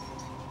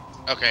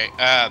 Okay.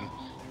 I'm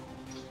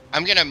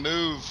gonna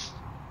move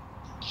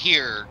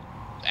here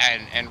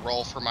and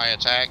roll for my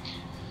attack.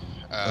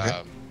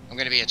 Okay. I'm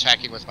gonna be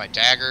attacking with my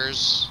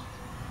daggers.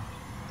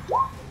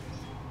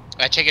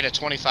 I take it at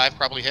 25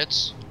 probably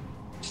hits.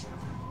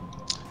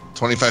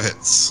 25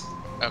 hits.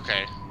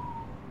 Okay.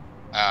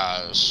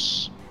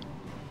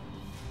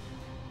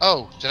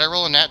 Oh, did I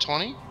roll a nat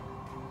 20?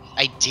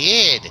 I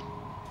did.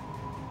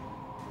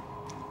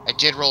 I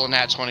did roll a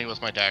nat 20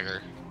 with my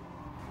dagger.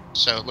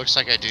 So it looks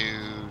like I do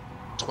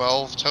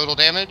 12 total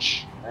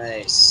damage.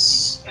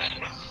 Nice.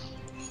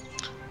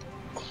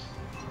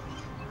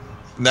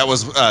 And that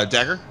was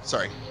dagger.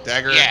 Sorry,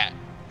 dagger. Yeah.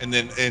 And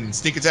then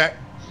sneak attack.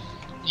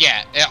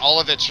 Yeah, all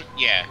of it's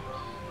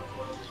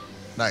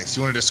Nice.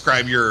 You want to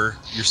describe your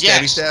stabby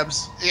Yes.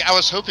 stabs? Yeah, I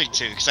was hoping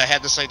to, because I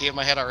had this idea in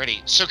my head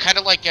already. So kind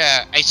of like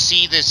I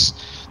see this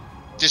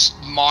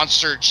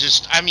monster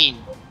just,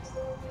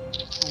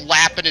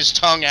 lapping his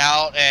tongue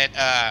out at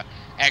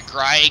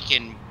Gryke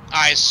and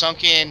eyes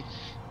sunken,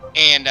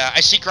 and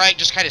I see Gryke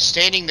just kind of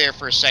standing there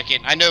for a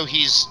second. I know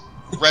he's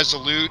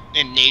resolute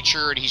in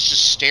nature, and he's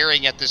just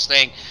staring at this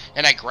thing,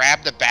 and I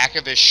grab the back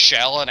of his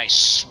shell and I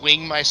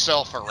swing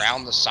myself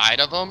around the side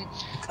of him.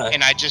 Okay.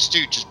 And I just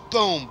do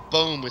boom,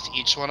 boom with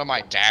each one of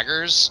my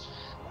daggers.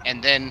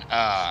 And then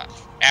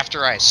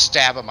after I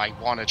stab him, I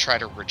want to try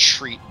to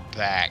retreat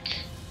back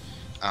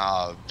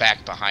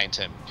behind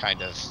him,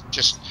 kind of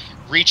just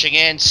reaching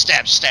in,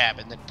 stab,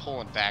 and then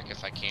pulling back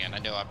if I can. I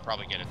know I'd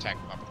probably get attack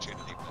of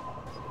opportunity. But...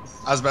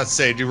 I was about to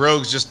say, do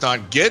rogues just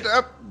not get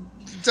up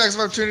attacks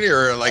of opportunity,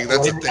 or like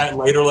that's a thing? At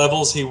later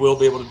levels, he will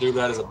be able to do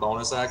that as a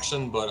bonus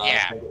action, but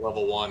Yeah. I think at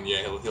level 1,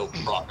 he'll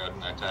proc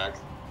an attack.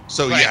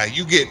 So Right. yeah,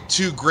 you get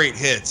 2 great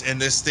hits, and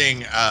this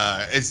thing,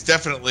 it's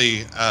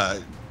definitely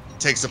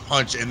takes a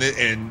punch,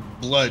 and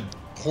blood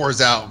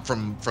pours out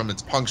from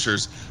its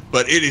punctures,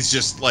 but it is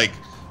just like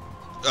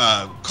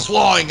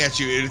clawing at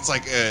you. It's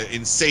like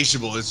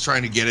insatiable. It's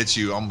trying to get at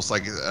you, almost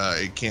like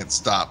it can't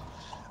stop,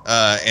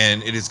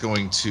 and it is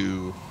going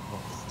to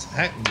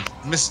attack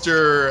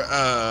Mr.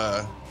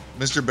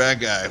 Bad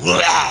Guy.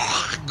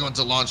 Going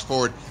to launch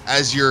forward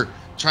as you're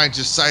trying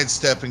to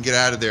sidestep and get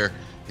out of there.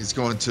 He's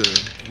going to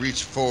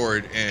reach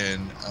forward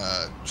and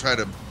try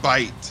to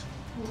bite.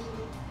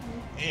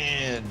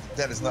 And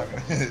that is not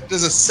going to...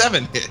 Does a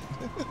 7 hit?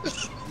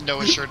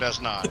 No, it sure does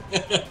not.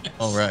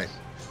 All right.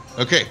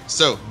 Okay,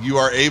 so you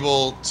are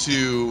able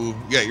to...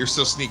 Yeah, you're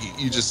still sneaky.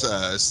 You just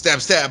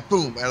stab,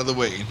 boom, out of the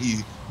way. And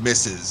he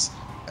misses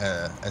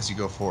as you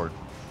go forward.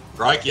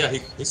 Gryke, yeah,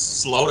 he's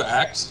slow to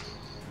act,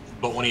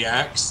 but when he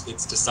acts,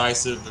 it's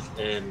decisive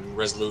and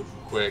resolute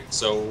and quick.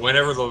 So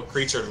whenever the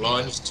creature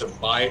lunged to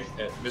bite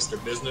at Mr.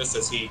 Bizness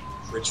as he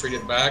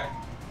retreated back,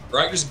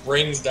 Gryke just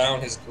brings down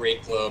his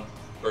great club,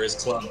 or his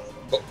club,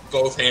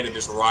 both-handed,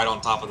 just right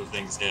on top of the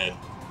thing's head.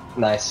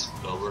 Nice.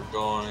 So we're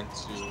going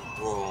to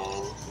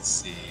roll, let's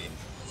see.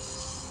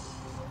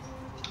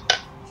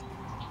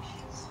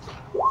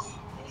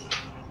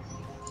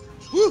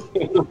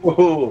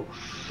 Woo.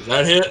 Does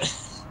that hit?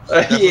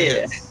 Definitely Yeah.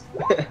 hits.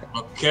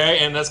 Okay,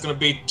 and that's going to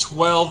be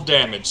 12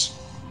 damage.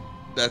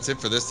 That's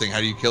it for this thing. How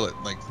do you kill it?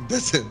 Like,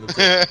 that's it.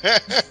 That's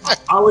it.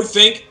 I would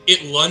think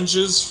it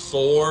lunges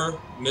for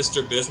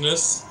Mr.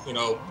 Bizness,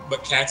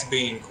 but Cat's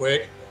being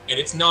quick, and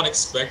it's not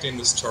expecting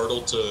this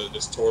turtle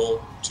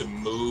to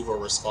move or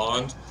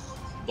respond,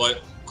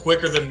 but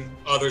quicker than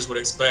others would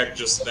expect.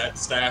 Just that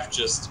staff,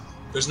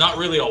 there's not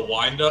really a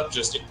wind up.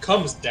 Just it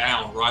comes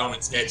down right on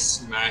its head,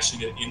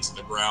 smashing it into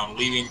the ground,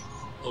 leaving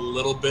a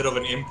little bit of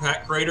an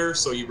impact crater,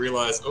 so you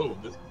realize, oh,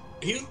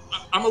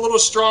 I'm a little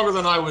stronger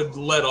than I would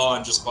let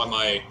on just by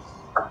my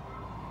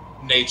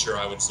nature,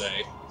 I would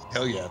say.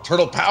 Hell yeah,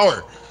 turtle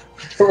power.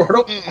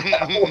 Turtle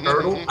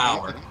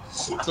power.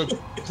 So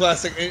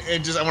classic,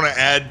 and just I want to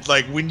add,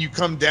 like, when you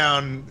come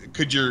down,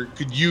 could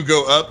you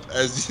go up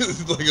as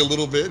like a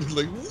little bit,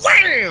 like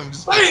wham,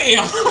 just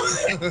bam,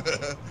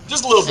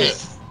 just a little bit.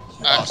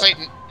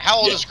 Clayton, how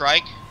old is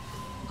Gryke?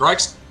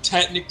 Gryke's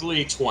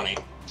technically 20.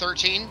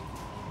 13.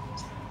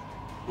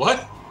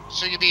 What?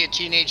 So you'd be a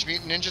Teenage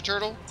Mutant Ninja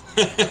Turtle?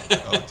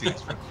 Oh,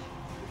 teenage.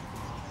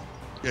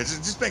 Yeah,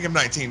 just make him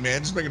 19,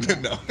 man. Just make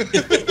him no.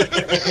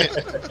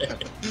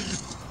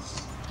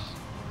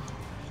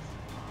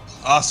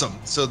 Awesome.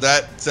 So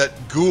that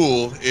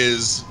ghoul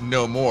is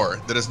no more.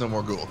 That is no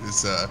more ghoul.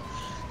 It's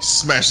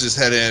smashed his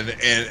head in,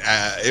 and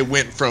it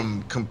went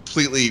from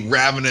completely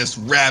ravenous,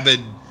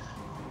 rabid,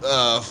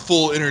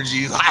 full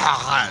energy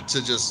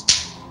to just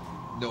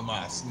no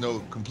mas, no,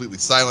 completely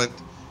silent,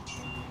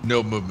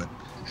 no movement.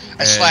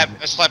 I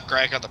slapped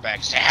Gryke on the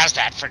back. Say, how's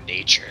that for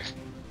nature?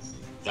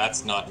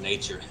 That's not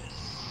nature.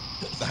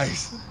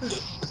 Nice.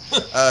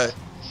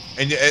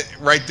 And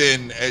right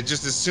then,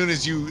 just as soon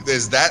as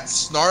that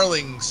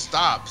snarling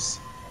stops,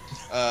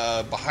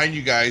 behind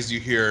you guys,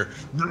 you hear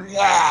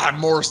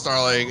more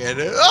snarling, and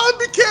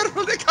be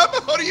careful, they come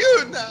out of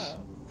you now.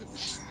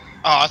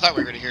 Oh, I thought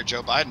we were going to hear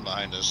Joe Biden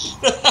behind us.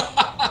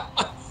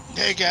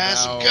 Hey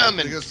guys, now, I'm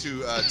coming. It goes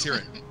to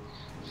Tyr'n.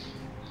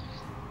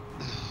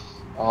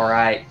 All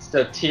right,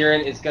 so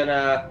Tyr'n is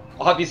gonna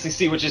obviously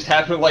see what just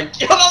happened, like,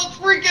 yo, that was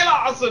freaking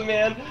awesome,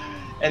 man,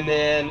 and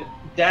then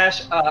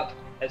dash up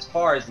as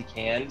far as he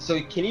can.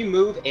 So can you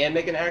move and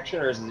make an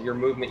action, or is your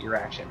movement your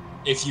action?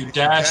 If you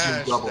dash,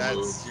 you double that's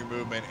move. your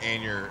movement,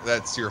 and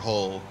that's your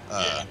whole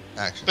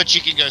action. But you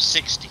can go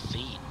 60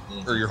 feet.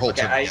 Or your whole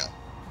turn. Yeah.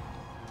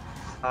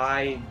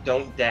 I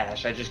don't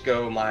dash. I just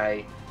go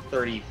my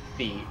 30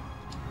 feet.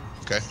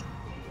 Okay.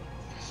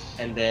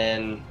 And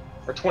then,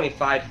 or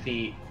 25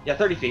 feet. Yeah,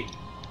 30 feet.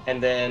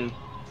 And then,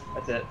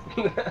 that's it.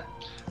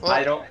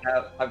 Well,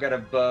 I've got a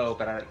bow,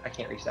 but I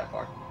can't reach that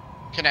far.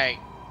 Can I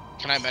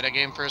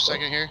metagame for a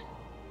second here?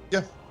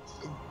 Yeah.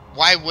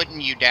 Why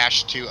wouldn't you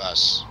dash to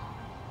us?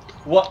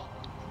 What?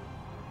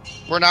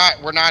 We're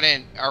not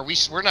in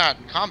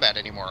combat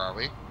anymore, are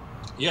we?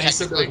 Yeah, he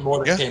said there was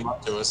more that came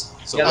up to us.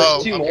 So Yeah,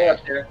 there's two more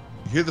up there.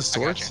 You hear the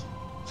swords?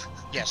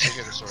 Yes, I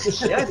hear the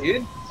swords. Yeah,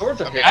 dude.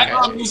 Swords are Okay.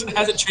 Background music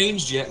hasn't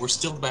changed yet. We're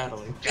still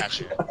battling.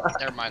 Gotcha.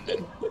 Never mind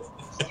then.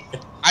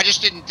 I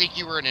just didn't think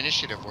you were an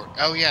initiative.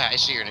 Oh yeah, I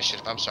see your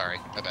initiative. I'm sorry.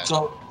 My bad.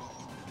 So,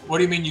 what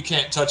do you mean you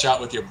can't touch out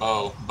with your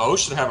bow? Bow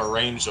should have a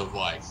range of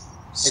like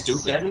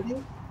stupid.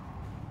 70?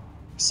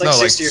 It's like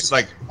 60 it's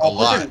like a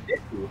lot.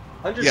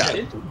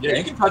 150. Yeah,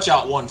 you can touch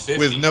out 150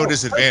 With no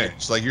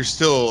disadvantage. Like, you're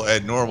still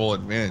at normal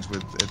advantage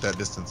at that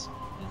distance.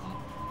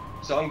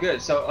 So I'm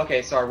good. So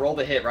okay, so I rolled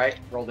a hit, right?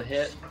 Rolled a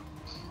hit.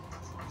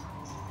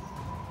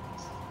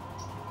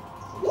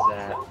 What was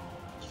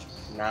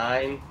that?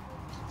 9.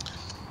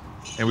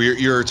 And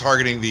you're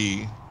targeting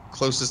the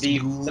closest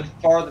ghoul? The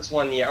farthest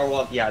one, yeah. Or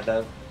well, yeah,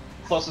 the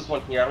closest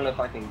one here. I don't know if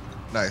I can.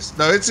 Nice.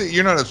 No,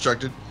 you're not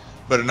obstructed,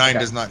 but a 9 Okay.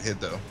 does not hit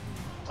though.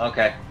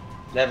 Okay,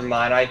 never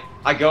mind.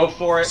 I go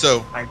for it.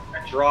 So I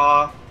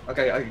draw.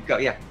 Okay, I go.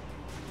 Yeah.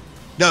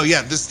 no,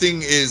 yeah, this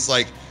thing is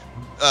like,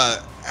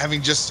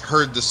 having just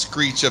heard the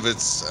screech of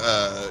its,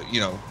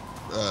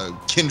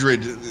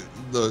 kindred,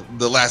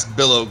 the last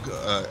billow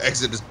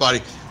exit its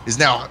body, is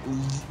now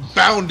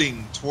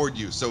bounding toward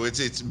you. So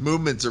its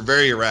movements are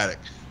very erratic,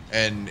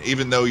 and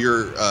even though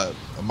you're a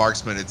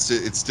marksman,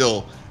 it's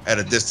still at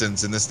a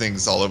distance, and this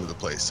thing's all over the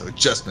place. So it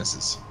just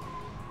misses.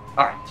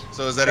 All right.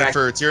 So is that it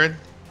for Tyr'n?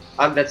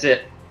 That's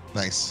it.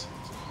 Nice.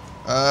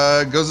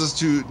 Goes us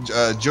to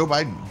Joe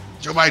Biden.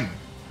 Joe Biden.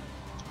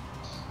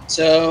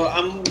 So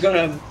I'm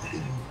gonna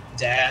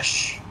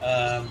dash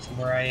from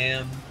where I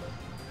am,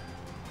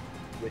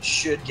 which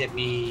should get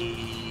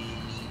me.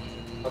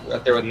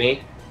 Up there with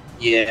me.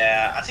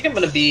 Yeah, I think I'm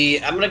gonna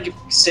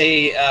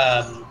say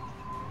I'm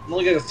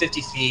only gonna go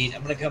 50 feet.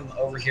 I'm gonna come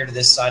over here to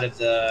this side of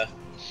the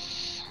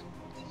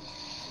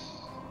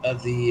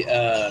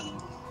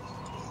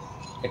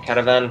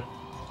Caravan.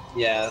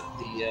 yeah,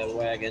 the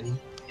wagon,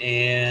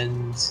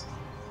 and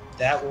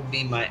that will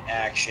be my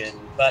action.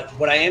 But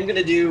what I am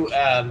gonna do,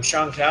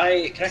 Sean, can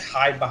I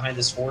hide behind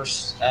this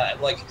horse,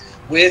 like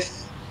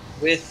with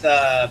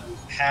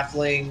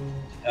halfling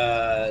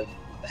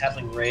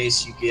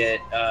race, you get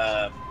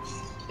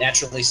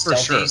naturally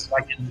stealthy, sure. so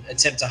I can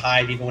attempt to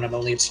hide even when I'm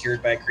only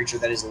obscured by a creature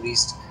that is at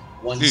least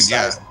one Dude,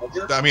 size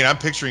larger. I mean, I'm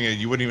picturing it.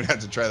 You wouldn't even have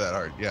to try that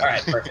hard. Yeah. All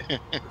right, perfect.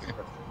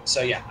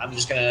 So yeah, I'm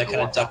just gonna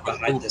kind of duck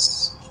behind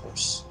this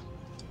horse.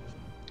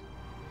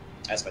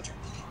 That's my turn.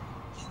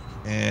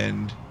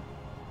 And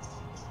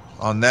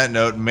on that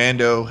note,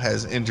 Mando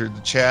has entered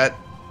the chat.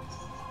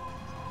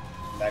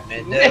 Back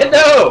Mando.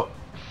 No.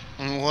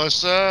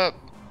 What's up?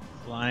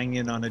 Flying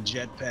in on a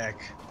jetpack.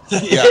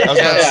 Yeah, I was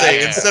about to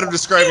say, instead of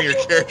describing your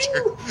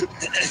character,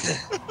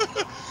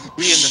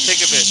 We in the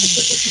thick of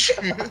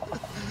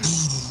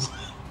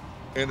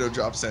it. Mando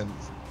drops in.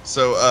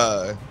 So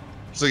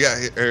yeah,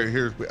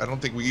 here. I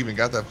don't think we even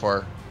got that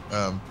far.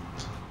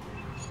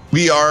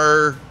 We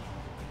are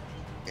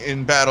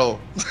in battle.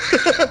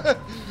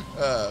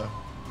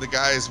 The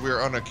guys,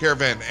 we're on a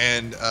caravan,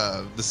 and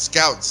the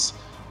scouts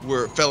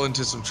fell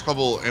into some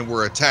trouble and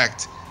were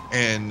attacked,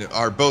 and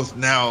are both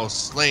now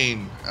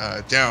slain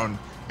down.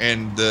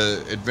 And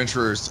the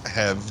adventurers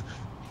have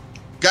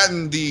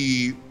gotten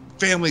the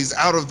families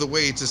out of the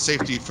way to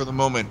safety for the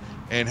moment,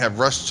 and have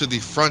rushed to the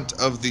front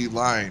of the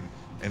line,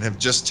 and have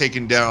just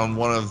taken down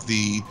one of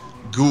the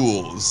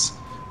ghouls,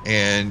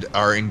 and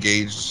are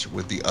engaged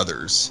with the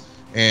others.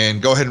 And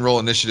go ahead and roll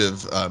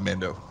initiative,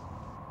 Mando.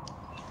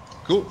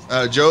 Cool.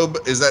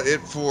 Jobe, is that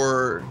it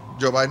for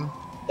Joe Biden?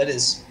 That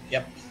is.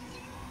 Yep.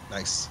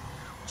 Nice.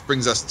 Which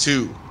brings us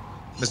to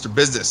Mr.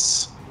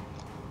 Bizness.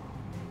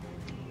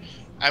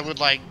 I would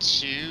like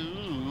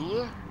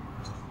to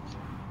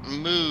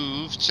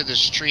move to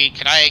this tree.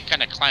 Can I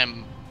kind of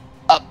climb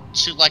up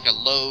to like a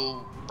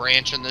low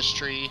branch in this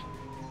tree?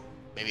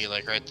 Maybe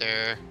like right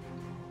there.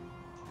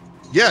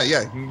 Yeah.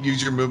 You can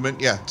use your movement,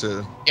 yeah,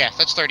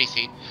 that's 30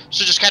 feet.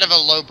 So just kind of a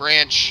low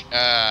branch,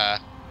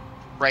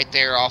 right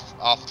there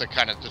off the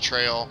kind of the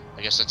trail.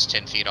 I guess that's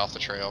 10 feet off the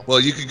trail.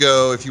 Well, you could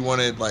go if you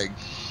wanted, like,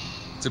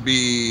 to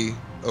be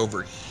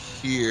over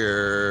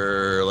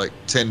here, like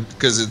 10,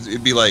 because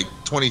it'd be like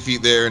 20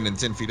 feet there and then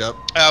 10 feet up.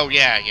 Oh,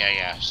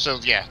 yeah. So,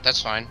 yeah,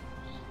 that's fine.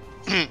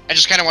 I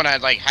just kind of want to,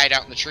 like, hide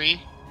out in the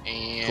tree,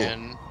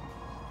 and cool.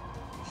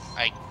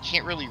 I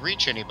can't really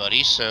reach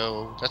anybody,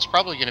 so that's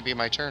probably going to be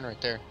my turn right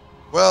there.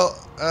 Well,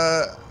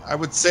 I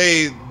would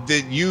say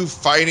that you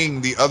fighting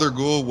the other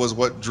ghoul was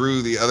what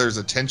drew the others'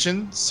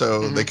 attention,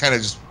 so they kind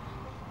of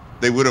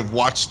they would have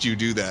watched you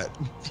do that.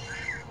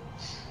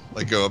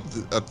 Like, go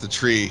up the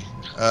tree.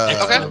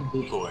 Okay.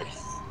 Decoy.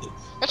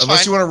 That's unless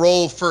fine. you want to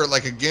roll for,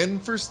 like, again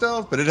for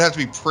stealth, but it'd have to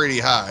be pretty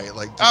high.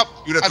 Like,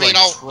 you'd have to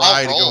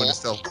try to go into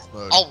stealth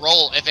mode. I'll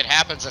roll. If it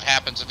happens, it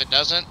happens. If it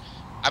doesn't,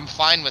 I'm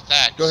fine with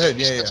that. Go ahead,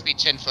 Let's be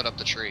 10 foot up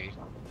the tree.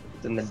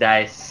 Then the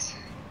dice.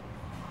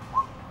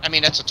 I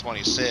mean, that's a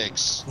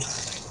 26.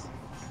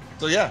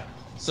 So yeah.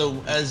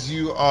 So as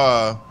you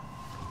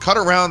cut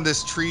around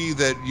this tree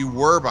that you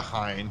were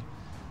behind,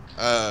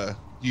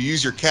 you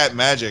use your cat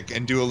magic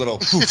and do a little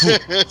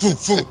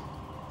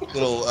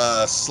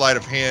little sleight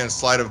of hand,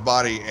 sleight of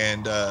body,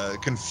 and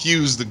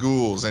confuse the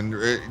ghouls, and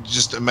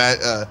just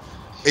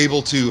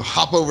able to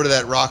hop over to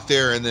that rock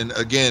there, and then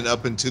again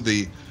up into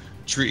the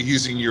tree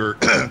using your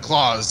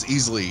claws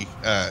easily,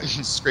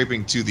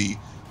 scraping to the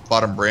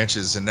bottom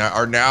branches, and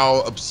are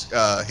now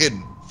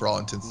hidden for all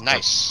intents and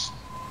purposes.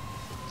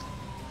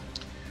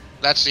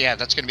 Nice.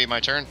 That's gonna be my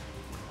turn.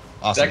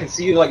 Awesome. I can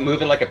see you like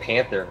moving like a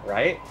panther,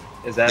 right?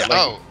 Is that like?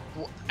 Oh,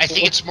 I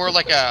think it's more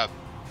like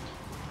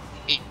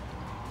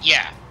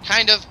yeah,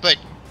 kind of, but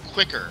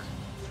quicker.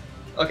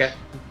 Okay.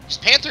 These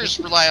panthers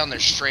rely on their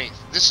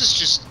strength.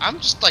 I'm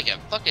just like a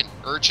fucking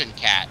urchin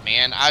cat,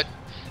 man. I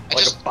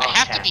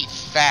have to be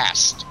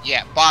fast.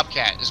 Yeah,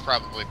 bobcat is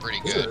probably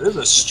pretty good. There's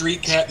a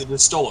street cat that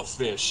just stole a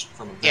fish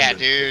from a vendor. Yeah,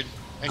 dude.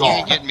 And you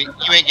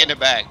ain't getting it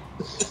back.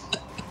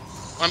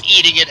 I'm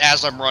eating it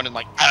as I'm running,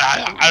 like.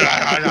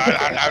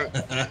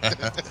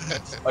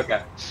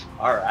 Okay.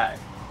 All right.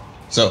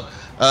 So,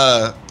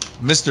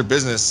 Mr.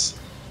 Bizness,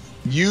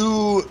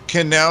 you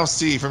can now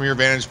see from your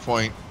vantage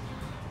point,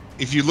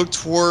 if you look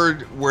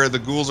toward where the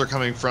ghouls are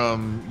coming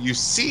from, you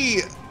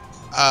see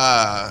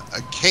a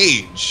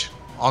cage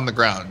on the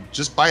ground,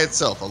 just by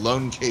itself, a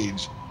lone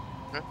cage,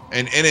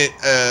 and in it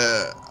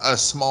a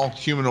small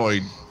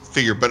humanoid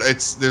figure, but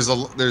it's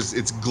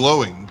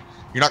glowing.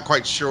 You're not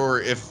quite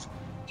sure if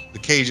the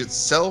cage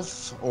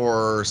itself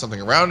or something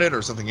around it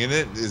or something in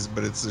it is,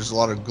 but there's a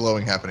lot of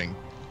glowing happening.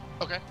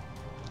 Okay.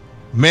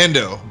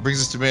 Mando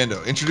brings us to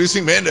Mando.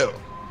 Introducing Mando.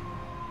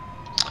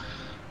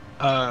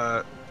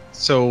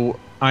 So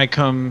I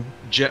come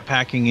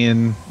jetpacking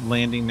in,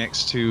 landing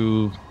next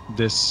to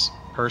this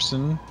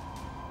person.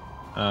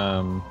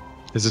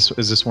 Is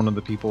this one of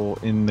the people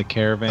in the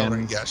caravan?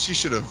 Oh, yeah, she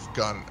should have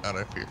gone out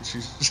of here.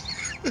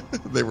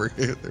 They were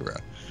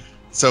out.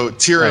 So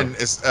Tyr'n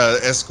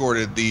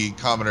escorted the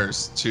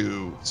commoners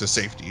to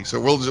safety. So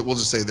we'll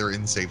just say they're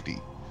in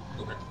safety.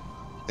 Okay.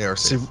 They are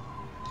safe. So,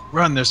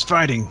 run! There's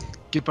fighting.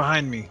 Get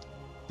behind me.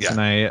 Yeah.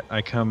 And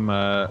I come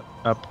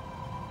up.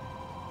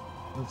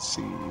 Let's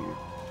see, 10,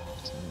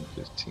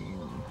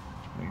 15,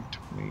 20,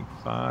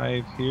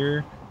 25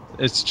 here.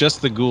 It's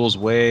just the ghouls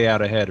way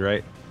out ahead,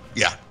 right?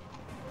 Yeah.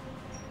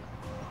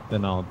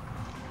 Then I'll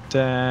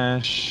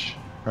dash,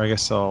 or I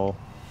guess I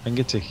can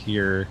get to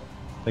here.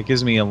 That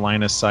gives me a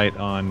line of sight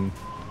on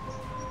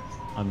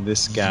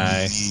this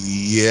guy.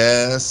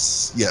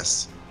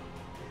 Yes.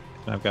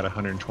 And I've got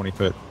 120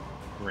 foot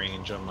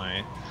range on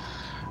my.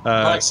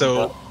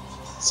 So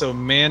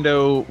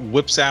Mando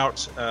whips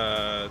out.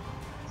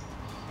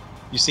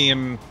 You see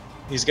him.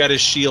 He's got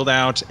his shield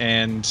out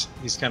and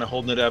he's kind of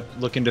holding it up,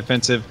 looking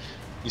defensive.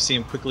 You see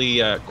him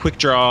quickly quick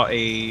draw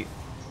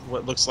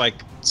what looks like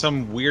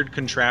some weird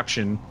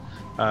contraption.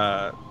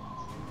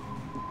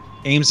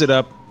 Aims it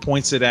up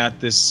points it at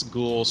this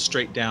ghoul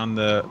straight down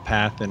the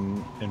path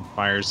and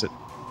fires it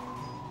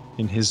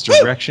in his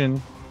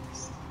direction.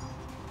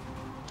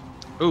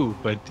 Ooh,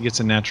 but he gets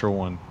a natural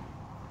one.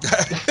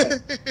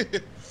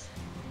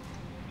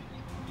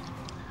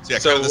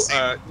 So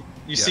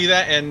you see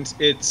that, and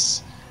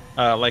it's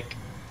like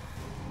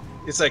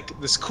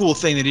this cool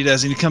thing that he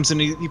does, and he comes in,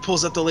 he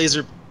pulls up the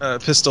laser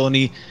pistol, and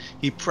he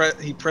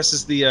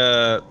presses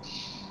the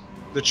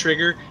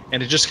trigger,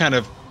 and it just kind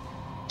of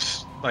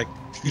like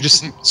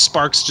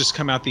sparks just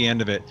come out the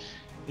end of it.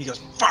 He goes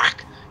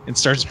fuck and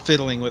starts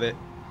fiddling with it.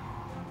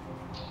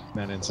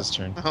 That ends his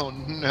turn. Oh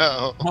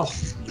no!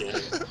 Yeah.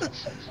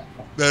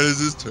 That is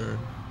his turn.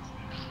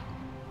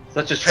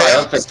 Such a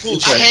triumphant Cool.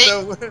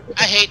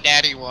 I hate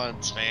natty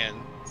ones,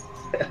 man.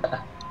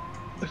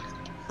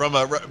 From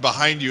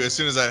behind you, as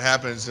soon as that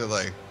happens, they're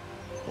like,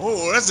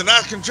 "Oh, that's a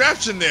nice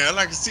contraption there. I'd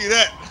like to see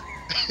that."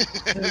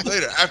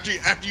 Later,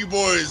 after you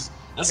boys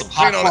That's a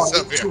clean all this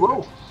hot up here.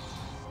 roll.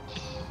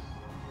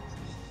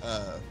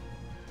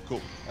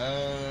 Cool.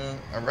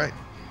 All right.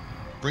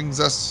 Brings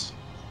us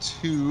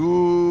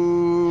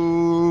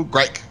to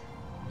Gryke.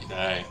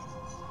 Okay.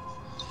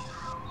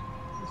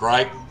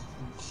 Gryke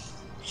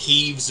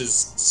heaves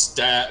his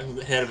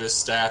head of his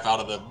staff out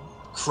of the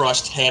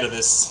crushed head of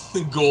this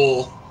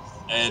ghoul,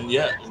 and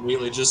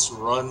immediately just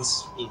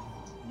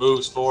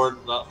moves forward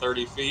about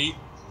 30 feet,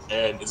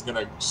 and is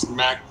gonna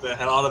smack the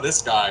hell out of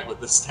this guy with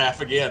the staff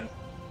again.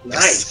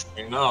 Nice.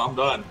 And no, I'm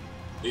done.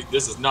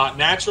 This is not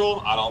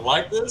natural. I don't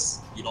like this.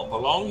 You don't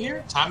belong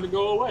here. Time to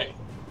go away.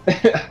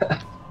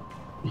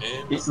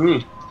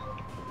 And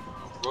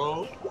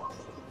roll. It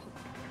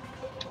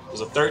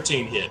was a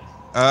 13 hit.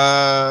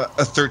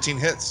 A 13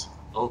 hits.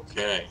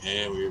 Okay,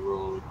 and we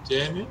roll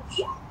damage.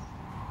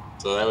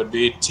 So that would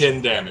be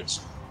 10 damage.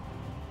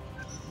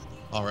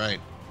 All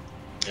right.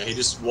 And he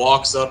just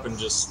walks up and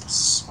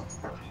just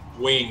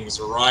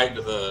swings right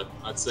to the,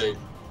 I'd say,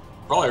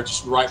 probably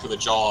just right for the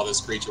jaw of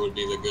this creature would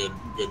be the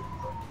good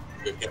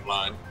hit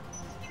line.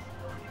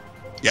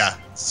 Yeah.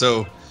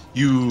 So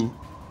you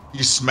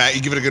smack,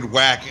 you give it a good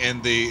whack,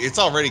 and it's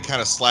already kind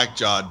of slack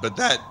jawed, but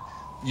that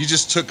you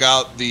just took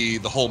out the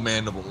whole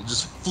mandible,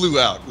 just flew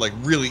out like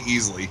really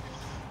easily,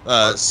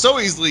 so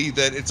easily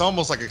that it's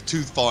almost like a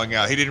tooth falling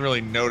out. He didn't really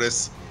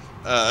notice,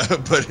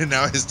 but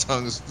now his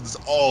tongue's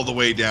all the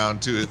way down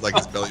to it, like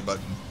his belly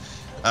button.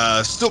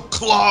 Still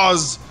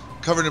claws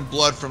covered in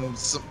blood from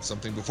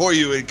something before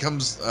you. It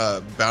comes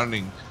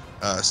bounding,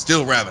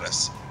 still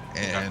ravenous,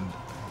 and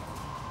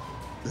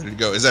ready to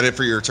go. Is that it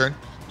for your turn?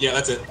 Yeah,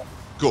 that's it.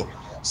 Cool.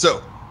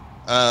 So,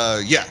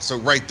 so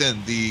right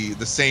then, the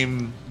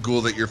same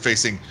ghoul that you're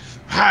facing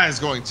is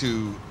going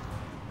to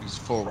use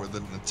forward with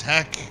an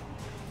attack.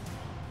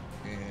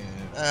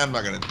 And I'm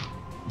not going to...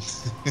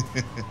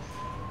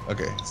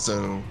 Okay,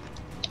 so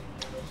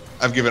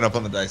I've given up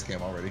on the dice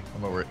cam already.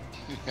 I'm over it.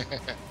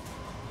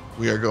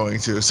 We are going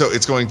to... So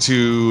it's going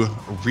to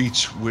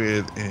reach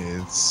with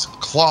its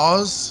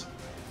claws.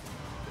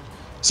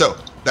 So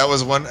that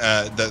was one.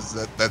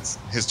 That's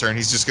his turn.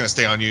 He's just going to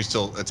stay on you,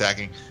 still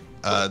attacking.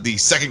 The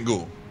second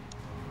ghoul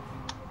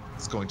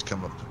is going to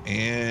come up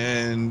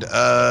and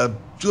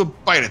do a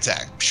bite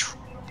attack.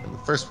 And the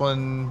first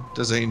one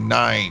does a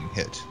 9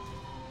 hit.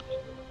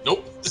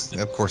 Nope.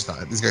 Of course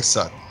not. These guys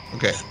suck.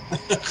 Okay.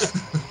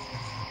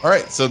 All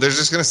right. So they're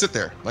just going to sit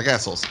there like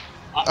assholes.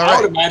 I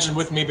would imagine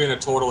with me being a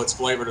turtle, it's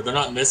flavored. They're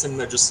not missing.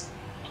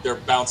 They're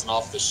bouncing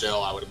off the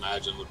shell. I would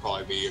imagine would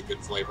probably be a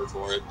good flavor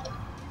for it.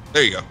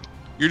 There you go.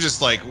 You're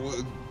just like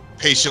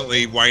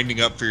patiently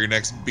winding up for your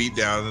next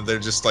beatdown, and they're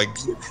just like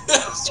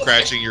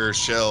scratching your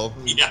shell,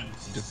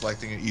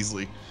 deflecting it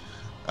easily.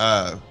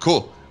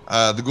 Cool.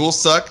 The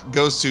ghouls suck.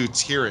 Goes to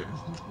Tyr'n.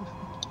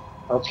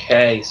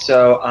 Okay,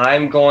 so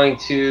I'm going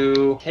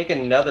to take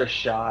another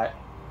shot.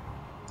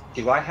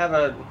 Do I have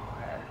a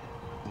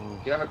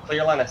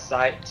clear line of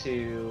sight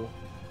to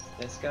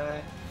this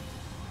guy?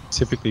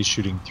 Typically,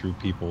 shooting through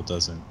people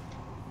doesn't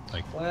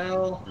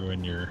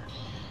ruin your.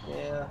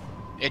 Yeah.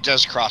 It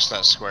does cross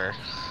that square.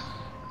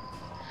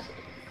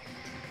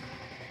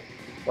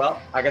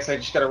 Well, I guess I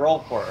just gotta roll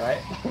for it,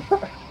 right?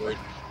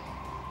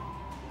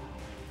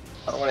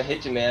 I don't want to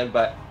hit you, man,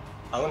 but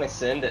I'm gonna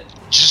send it.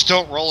 Just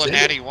don't roll a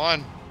natty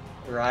one.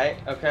 Right?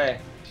 Okay.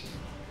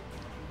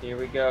 Here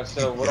we go.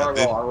 So what do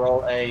I roll? I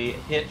roll a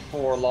hit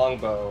for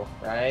longbow,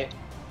 right?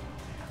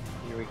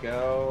 Here we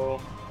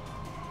go.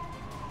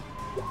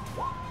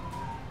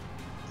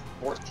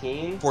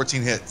 14.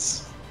 14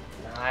 hits.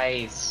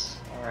 Nice.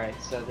 All right.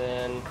 So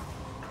then.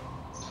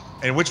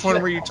 And which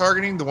one were you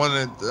targeting? The one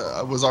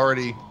that was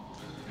already.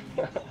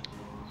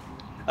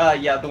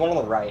 Yeah, the one on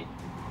the right.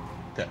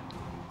 Okay.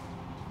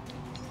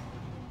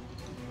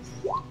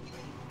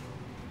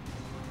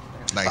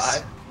 Nice.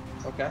 5.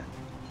 Okay.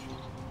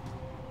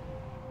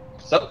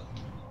 So,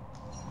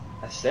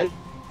 I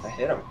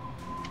hit him.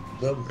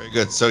 Very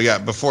good. So yeah,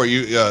 before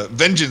you,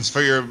 vengeance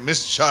for your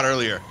missed shot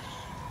earlier.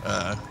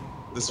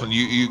 This one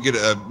you get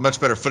a much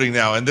better footing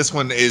now, and this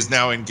one is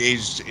now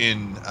engaged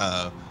in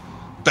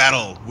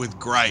battle with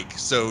Gryke,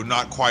 so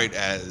not quite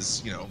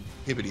as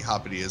hippity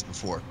hoppity as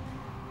before.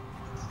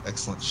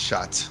 Excellent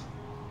shot.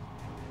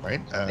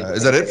 Right.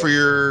 Is that it for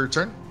your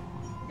turn?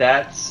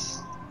 That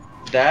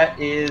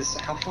is,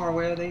 how far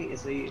away are they?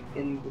 Is they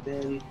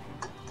within?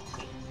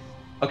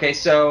 Okay,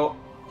 so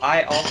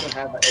I also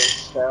have a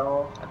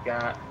spell.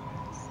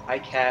 I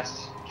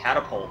cast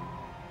catapult,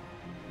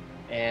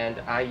 and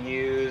I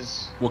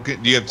use. What do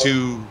you have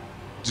two?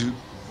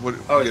 What?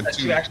 Oh, you have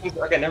two actions.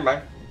 Okay, never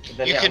mind.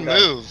 Then, You yeah, can I'm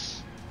done. move.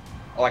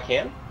 Oh, I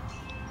can.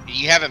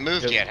 You haven't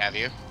moved yet, have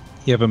you?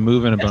 You have a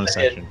move and a Yes, bonus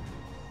I did. action.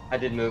 I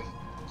did move.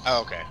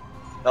 Oh, okay.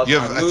 That was You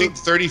my have, I move. think,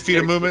 30 feet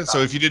of 30 movement. feet So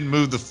up. if you didn't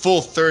move the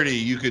full 30,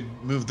 you could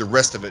move the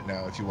rest of it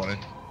now if you wanted.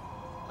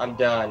 I'm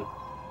done.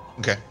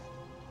 Okay.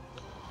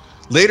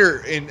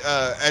 Later,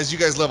 as you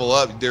guys level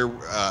up, there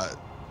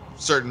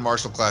certain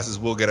martial classes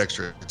will get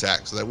extra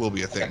attack, so that will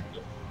be a thing.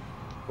 Okay.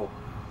 Cool.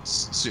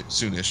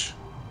 Soonish.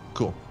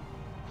 Cool.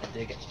 I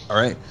dig it. All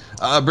right.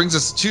 Brings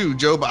us to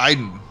Jobe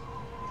Iden.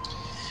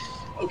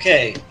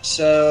 Okay,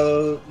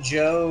 so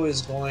Joe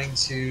is going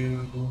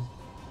to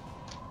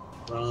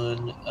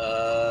run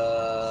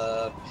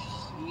up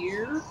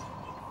here.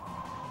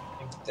 I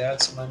think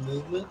that's my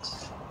movement.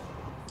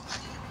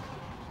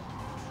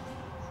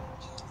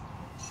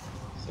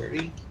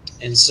 30.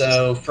 And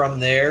so from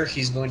there,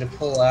 he's going to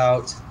pull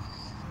out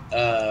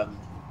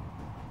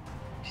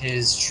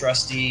his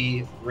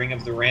trusty Ring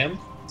of the Ram.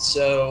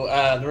 So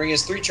the ring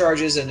has 3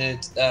 charges, and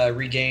it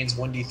regains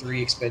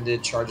 1d3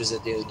 expended charges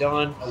at daily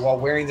dawn. While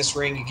wearing this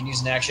ring, you can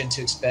use an action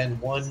to expend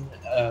 1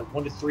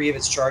 to 3 of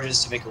its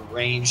charges to make a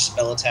ranged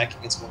spell attack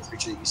against one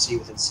creature that you see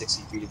within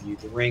 60 feet of you.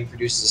 The ring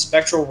produces a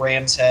spectral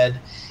ram's head,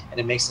 and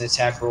it makes an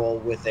attack roll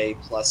with a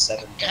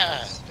 +7.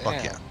 God Fuck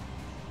damn. yeah.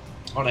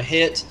 On a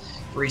hit,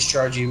 for each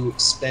charge you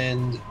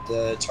spend,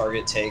 the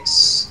target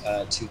takes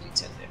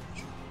 2d10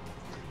 damage.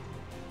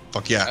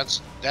 Fuck yeah.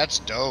 That's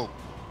dope.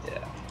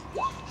 Yeah.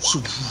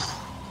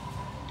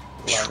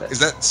 Love it.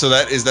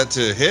 Is that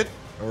to hit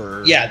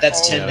or? Yeah,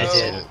 that's 10 Oh, to no.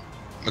 hit.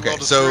 You Okay,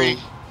 rolled a so 3.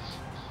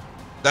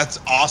 that's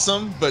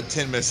awesome, but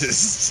 10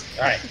 misses.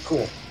 All right,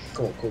 cool.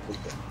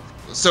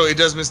 So it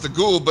does miss the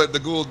ghoul, but the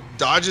ghoul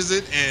dodges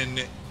it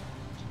and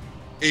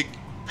it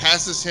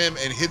passes him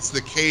and hits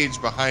the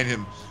cage behind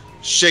him,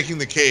 shaking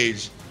the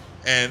cage.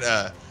 And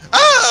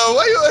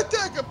why you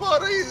attack upon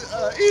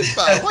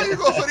Ipa? Why you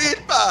go for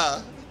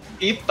Ipa?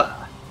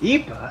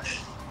 Ipa.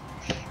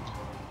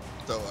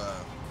 So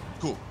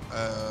cool.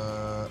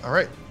 All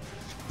right.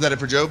 Is that it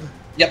for Jobe?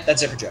 Yep,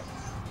 that's it for Joe.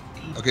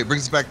 Okay,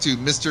 brings us back to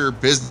Mr.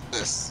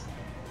 Bizness.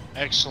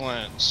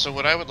 Excellent. So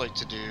what I would like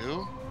to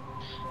do,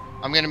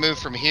 I'm going to move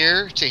from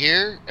here to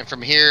here, and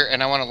from here,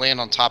 and I want to land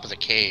on top of the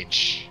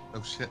cage.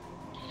 Oh shit.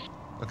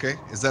 Okay,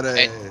 is that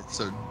Hey.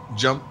 so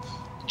jump?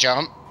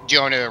 Jump. Do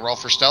you want to roll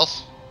for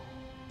stealth?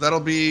 That'll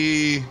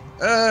be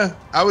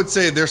I would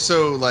say they're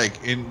so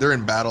they're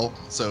in battle,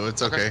 so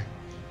it's Okay. okay.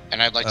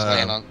 And I'd like to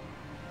land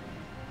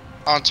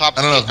on top of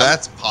I don't know the if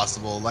that's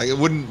possible. Like it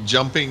wouldn't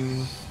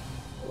jumping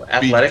be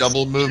Athletics.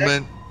 double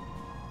movement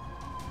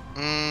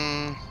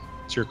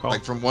It's your call.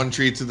 like from one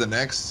tree to the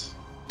next?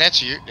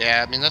 That's you.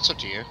 Yeah, I mean, that's up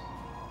to you.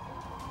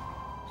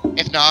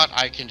 If not,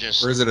 I can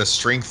just... Or is it a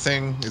strength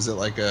thing? Is it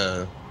like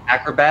a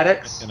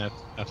Acrobatics. In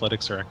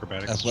athletics or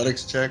acrobatics?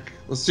 athletics check?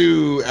 Let's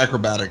do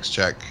acrobatics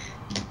check.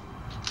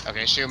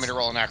 Okay, so you want me to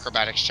roll an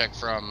acrobatics check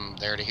from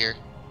there to here?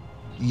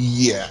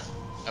 Yeah.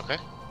 Okay.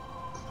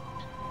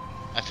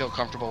 I feel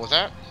comfortable with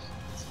that.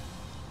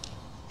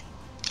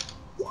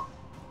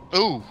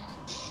 Ooh.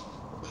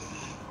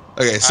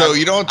 Okay, so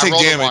you don't I take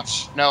rolled a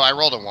damage. 1. No, I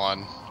rolled a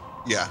 1.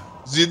 Yeah.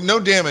 So no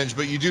damage,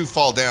 but you do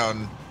fall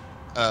down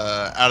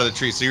out of the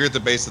tree. So you're at the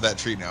base of that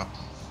tree now.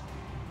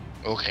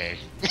 Okay.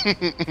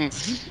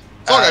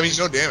 Fuck, I mean,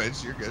 no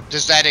damage. You're good.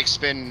 Does that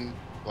expend,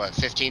 what,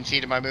 15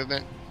 feet of my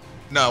movement?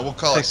 No, we'll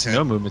call it Takes 10.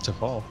 no movement to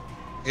fall.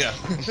 Yeah.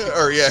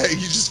 Or yeah, you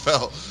just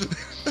fell.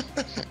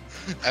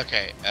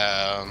 Okay,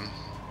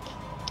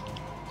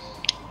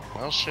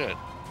 well, shit.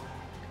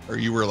 Or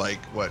you were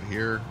like, what,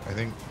 here, I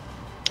think?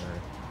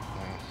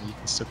 You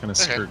can still kind of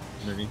Okay. skirt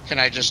underneath. Can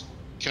I just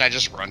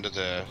run to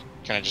the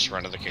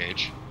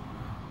cage?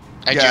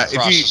 Yeah, do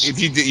cross if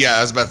you did, yeah,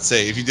 I was about to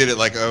say, if you did it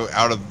like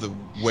out of the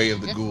way of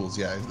the Yeah. ghouls,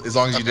 yeah, as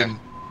long as you Okay. didn't.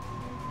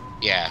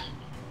 Yeah,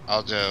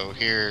 I'll go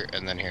here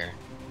and then here.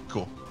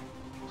 Cool.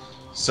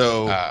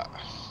 So, Uh,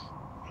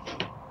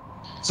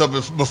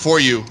 before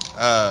you,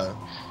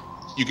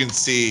 you can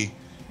see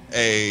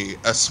a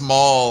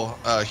small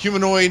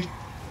humanoid,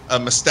 a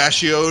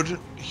mustachioed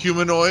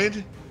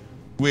humanoid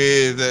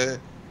with.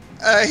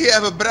 He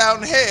have a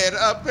brown hair.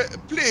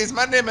 Please,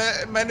 my name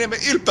is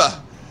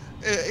Ilpa.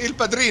 Il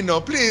Padrino,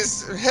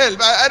 please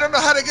help. I don't know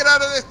how to get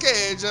out of this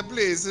cage.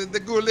 Please, the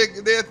ghoul,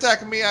 they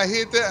attack me. I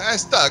hit. I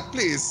stuck.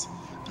 Please.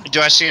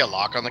 do I see a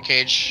lock on the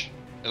cage,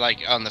 like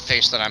on the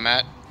face that I'm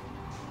at?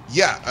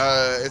 Yeah,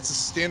 it's a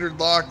standard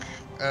lock.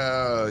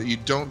 You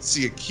don't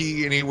see a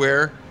key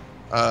anywhere.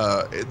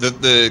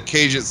 The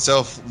cage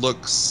itself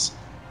looks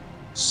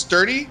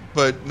sturdy,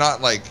 but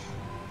not like,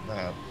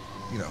 I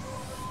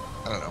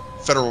don't know,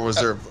 Federal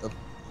Reserve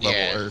level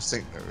yeah. or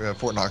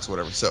Fort Knox,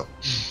 whatever. So,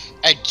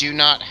 I do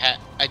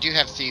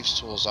have thieves'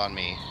 tools on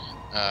me.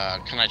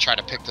 Can I try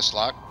to pick this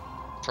lock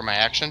for my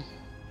action?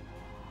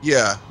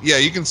 Yeah,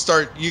 you can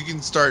start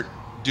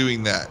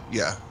doing that.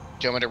 Yeah.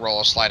 Do you want me to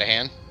roll a sleight of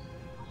hand?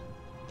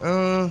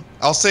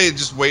 I'll say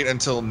just wait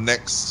until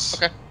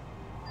next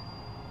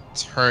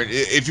turn.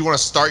 If you want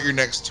to start your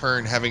next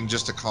turn having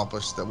just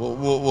accomplished that,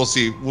 we'll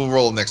see. We'll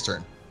roll next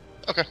turn.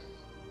 Okay.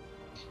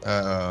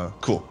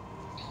 Cool.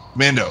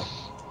 Mando.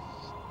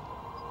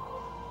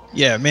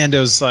 Yeah,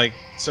 Mando's like,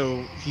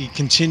 so he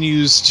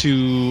continues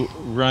to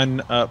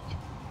run up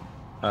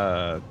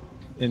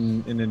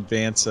in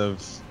advance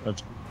of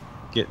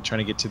trying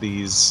to get to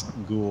these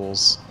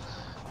ghouls,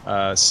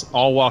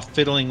 all while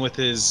fiddling with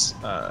his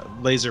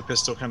laser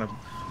pistol, kind of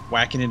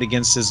whacking it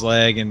against his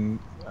leg, and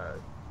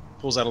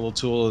pulls out a little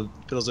tool,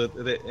 fiddles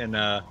with it, and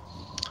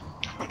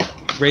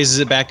raises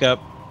it back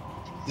up.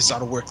 This ought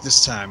to work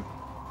this time.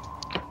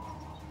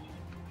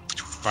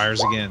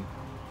 Fires again.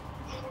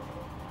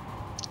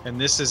 And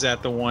this is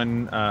at the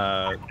one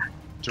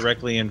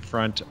directly in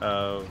front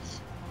of,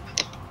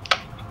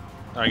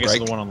 I guess,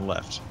 Gryke? the one on the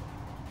left.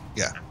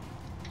 Yeah.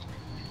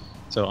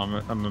 So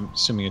I'm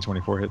assuming a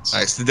 24 hits.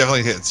 Nice. It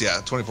definitely hits.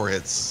 Yeah, 24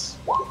 hits.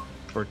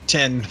 For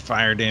 10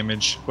 fire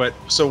damage. But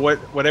so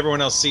what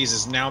everyone else sees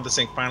is now this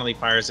thing finally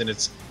fires, and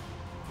it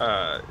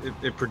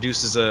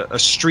produces a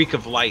streak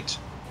of light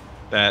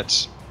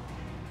that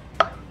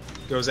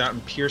goes out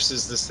and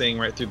pierces this thing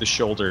right through the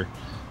shoulder,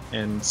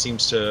 and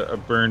seems to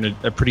burn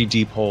a pretty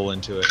deep hole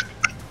into it.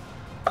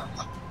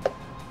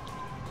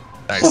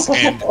 Nice.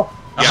 And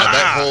yeah,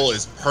 that hole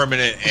is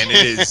permanent, and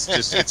it is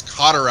just, it's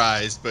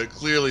cauterized, but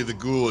clearly the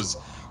ghoul is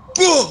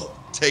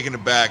taken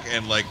aback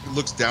and like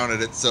looks down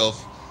at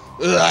itself.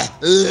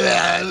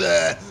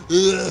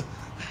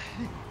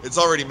 It's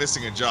already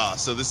missing a jaw,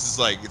 so this is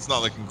like, it's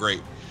not looking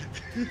great.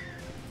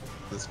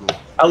 That's cool.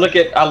 I look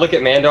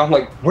at Mando. I'm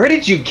like, where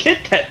did you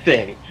get that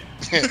thing?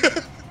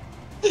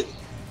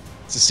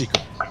 It's a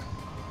secret.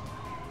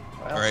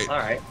 Well, All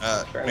right.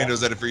 Fair Mando, enough.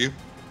 is that it for you?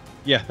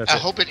 Yeah, that's I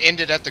it. hope it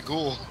ended at the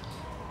ghoul.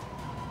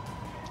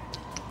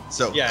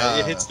 So Yeah,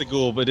 it hits the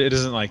ghoul, but it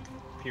doesn't like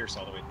pierce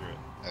all the way through it.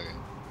 Okay.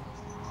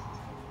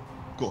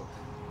 Cool.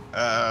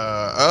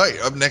 All right.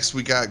 Up next,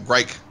 we got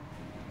Gryke.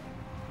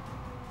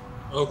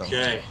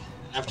 Okay.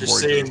 After I'm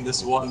worried seeing about-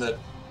 this one that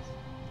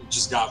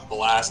just got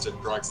blasted,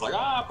 Gryke's like,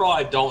 I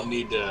probably don't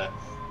need to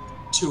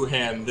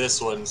two-hand this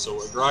one. So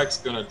what Gryke's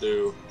gonna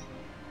do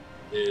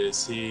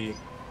is he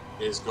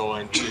is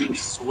going to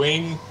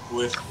swing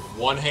with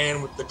one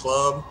hand with the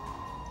club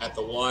at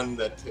the one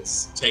that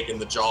has taken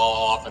the jaw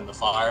off and the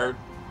fired.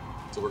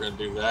 So we're gonna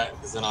do that,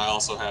 because then I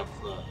also have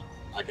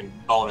I can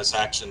bonus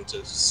action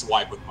to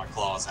swipe with my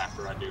claws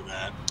after I do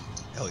that.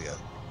 Hell yeah.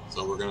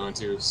 So we're going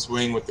to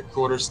swing with the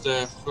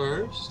quarterstaff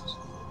first.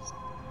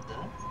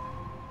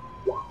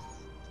 Okay.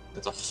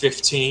 That's a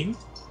 15.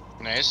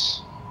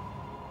 Nice.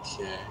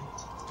 Okay.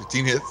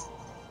 15 hits.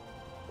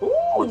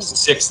 With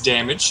 6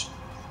 damage.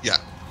 Yeah.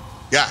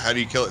 Yeah. How do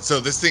you kill it? So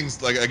this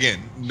thing's like, again,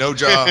 no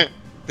jaw,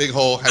 big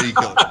hole. How do you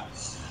kill it?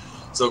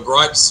 So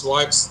Gryke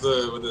swipes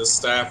with his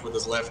staff with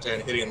his left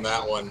hand, hitting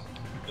that one.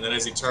 And then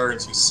as he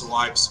turns, he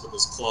swipes with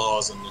his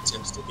claws and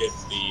attempts to hit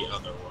the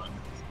other one.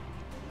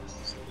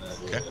 So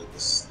that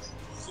is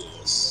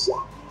this.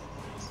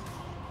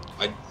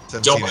 I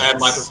 17 don't add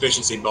my hits.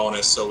 proficiency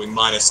bonus, so we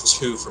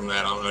 -2 from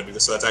that. I'm going to do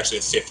this. So that's actually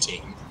a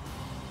 15.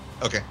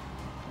 Okay.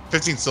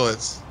 15 still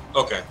hits.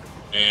 Okay.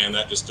 And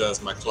that just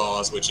does my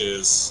claws, which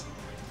is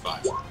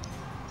 5.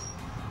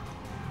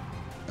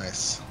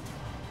 Nice.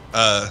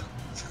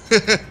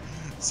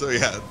 So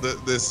yeah,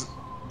 this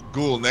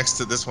ghoul next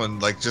to this one,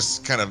 like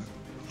just kind of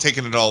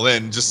taking it all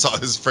in, just saw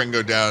his friend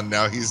go down.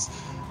 Now he's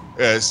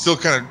still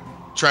kind of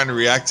trying to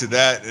react to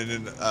that, and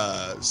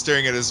then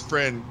staring at his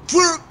friend,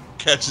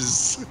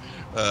 catches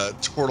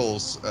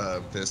Turtle's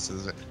fist.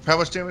 How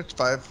much damage?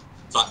 5?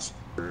 5.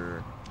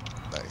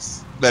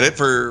 Nice. That it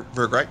for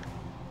Gryke?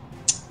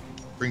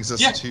 Brings us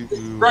to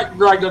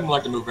Gryke doesn't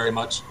like to move very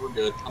much. We're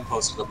good. I'm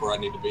posted up where I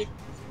need to be.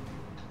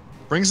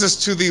 Brings us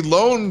to the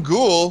lone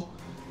ghoul.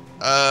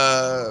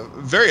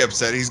 Very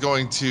upset. He's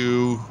going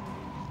to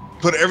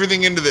put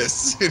everything into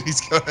this, and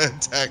he's going to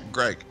attack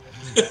Gryke.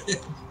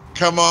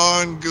 Come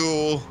on,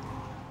 ghoul.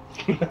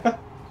 Come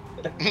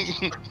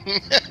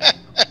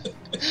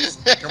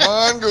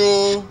on,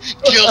 ghoul.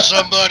 Kill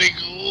somebody,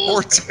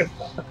 ghoul. 14.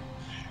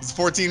 Is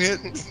 14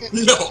 hit?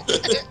 No.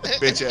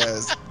 Bitch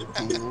ass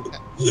ghoul.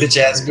 Bitch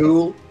ass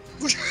ghoul.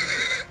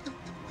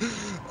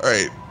 All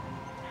right.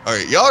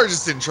 Y'all are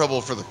just in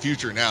trouble for the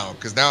future now,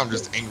 because now I'm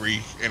just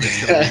angry, and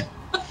it's gonna be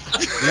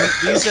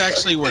These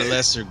actually were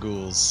lesser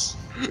ghouls.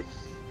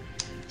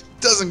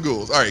 dozen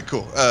ghouls. All right,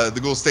 cool. The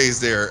ghoul stays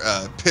there,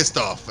 pissed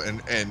off,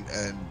 and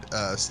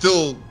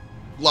still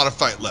a lot of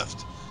fight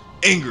left.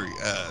 Angry,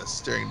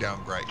 staring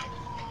down Gryke.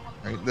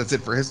 All right, that's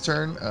it for his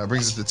turn.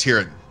 Brings us to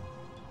Tyr'n.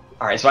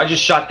 All right, so I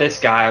just shot this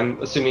guy.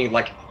 I'm assuming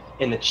like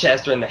in the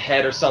chest or in the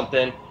head or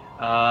something.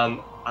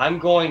 I'm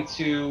going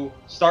to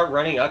start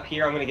running up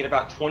here. I'm going to get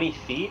about 20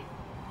 feet.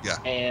 Yeah.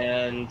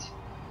 And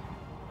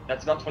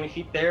that's about 20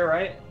 feet there,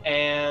 right?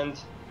 And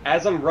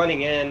as I'm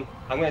running in,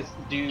 I'm going to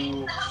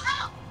do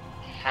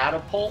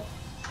catapult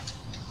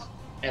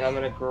and I'm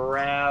gonna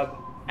grab.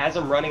 As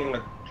I'm running, I'm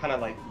gonna kind of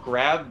like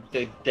grab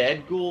the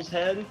dead ghoul's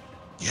head.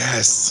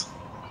 Yes.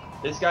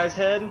 This guy's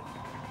head,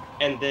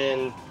 and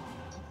then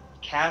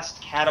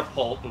cast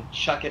catapult and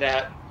chuck it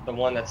at the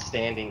one that's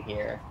standing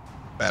here.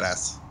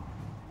 Badass.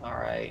 All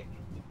right.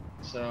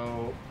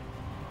 So.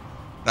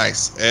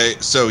 Nice.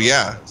 So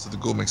the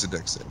ghoul makes a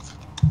dex save.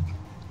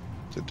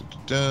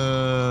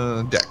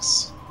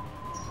 Dex.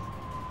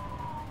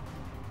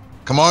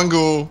 Come on,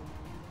 ghoul.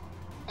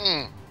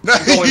 Going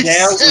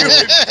down.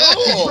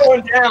 He's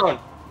going down.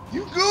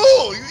 You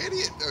ghoul, you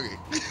idiot. Okay.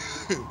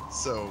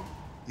 So,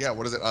 yeah,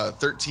 what is it?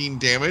 13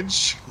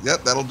 damage.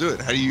 Yep, that'll do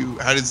it.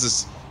 How does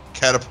this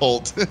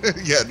catapult?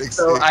 Yeah, next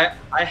So stage.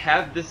 I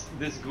have this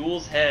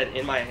ghoul's head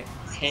in my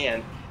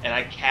hand, and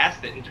I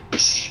cast it,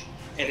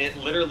 and it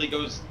literally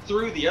goes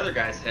through the other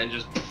guy's head,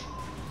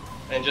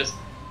 and just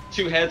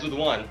two heads with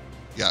one.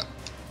 Yeah.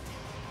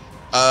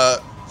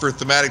 For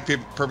thematic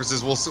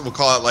purposes, we'll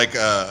call it like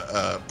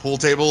a pool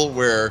table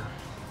where,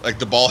 like,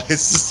 the ball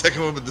hits the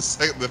second one, but the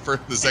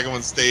second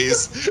one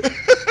stays.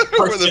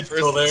 Where the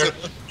still there.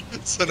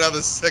 So now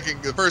the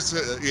first,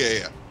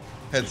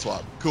 head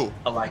swap. Cool.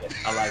 I like it.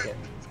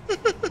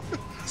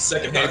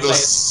 Second One hand of those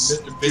Mr.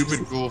 stupid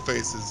Business. ghoul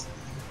faces.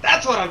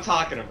 That's what I'm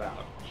talking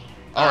about.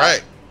 All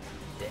right.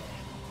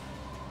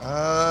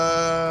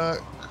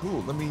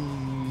 Cool. Let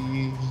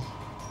me.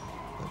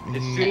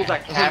 As soon as I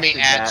Let casted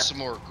me add that, some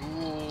more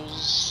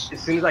ghouls.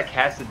 as soon as I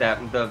casted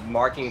that, the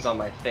markings on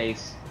my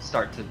face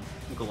start to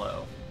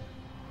glow.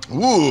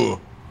 Ooh,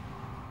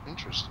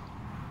 Interesting.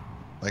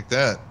 like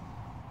that.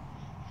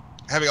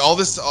 Having all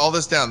this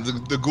down,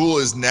 the ghoul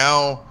is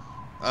now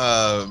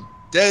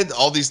dead.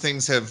 All these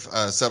things have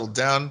settled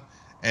down,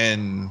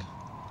 and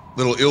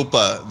little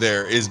Ilpa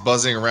there is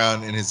buzzing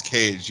around in his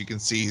cage. You can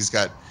see he's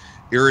got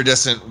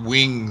iridescent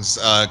wings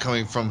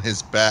coming from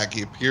his back.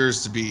 He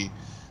appears to be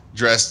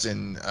dressed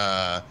in,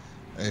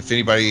 if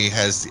anybody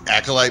has the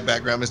acolyte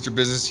background, Mr.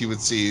 Business, you would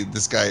see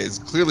this guy is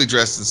clearly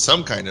dressed in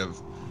some kind of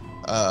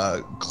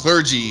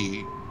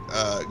clergy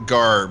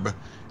garb,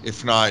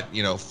 if not,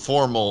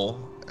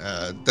 formal.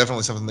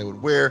 Definitely something they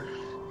would wear.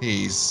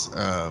 He's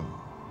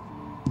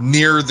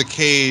near the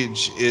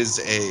cage is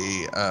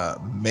a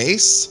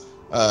mace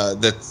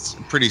that's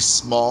pretty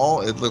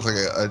small. It looks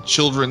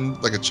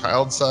like a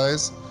child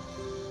size,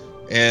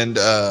 and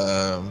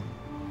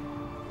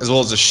as well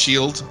as a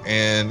shield.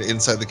 And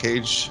inside the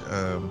cage,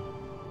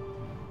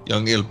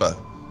 young Ilpa.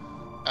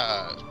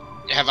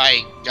 Have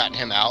I gotten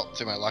him out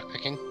through my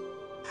lockpicking?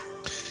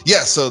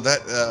 Yeah, so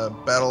that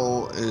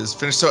battle is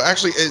finished. So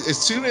actually, as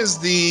soon as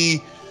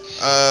the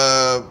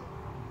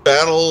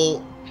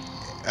battle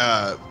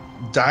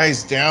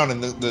dies down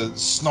and the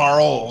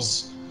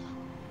snarls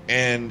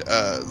and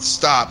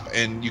stop,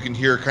 and you can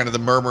hear kind of the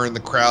murmur in the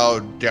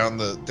crowd down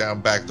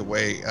back the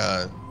way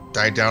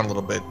die down a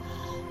little bit.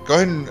 Go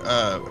ahead and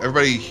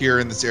everybody here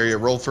in this area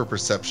roll for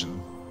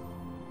perception.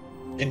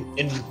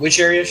 In which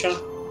area, Sean?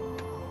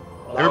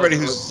 Everybody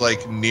who's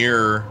like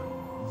near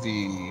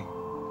the.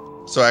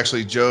 So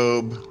actually,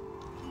 Jobe,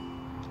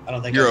 I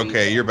don't think you're I've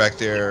okay. used You're back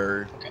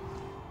there.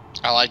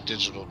 I like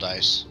digital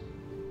dice.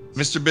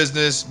 Mr.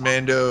 Business,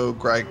 Mando,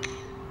 Gryke.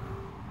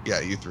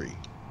 Yeah, you three.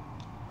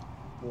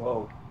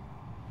 Whoa.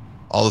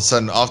 All of a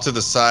sudden, off to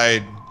the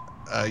side,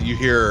 you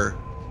hear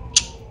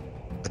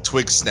a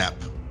twig snap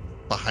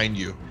behind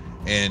you,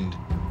 and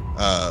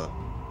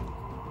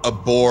a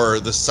boar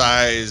the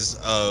size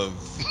of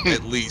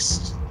at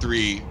least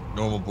 3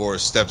 normal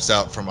boars steps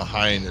out from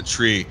behind a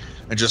tree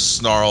and just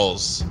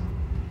snarls.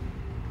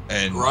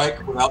 And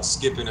Gryke, without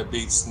skipping a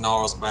beat,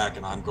 snarls back,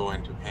 and I'm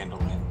going to handle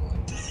him.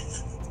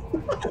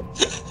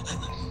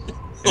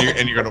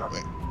 and you're gonna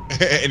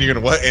and you're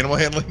gonna what? Animal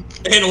handling?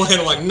 Animal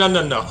handling.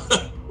 No.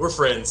 We're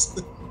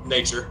friends.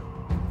 Nature.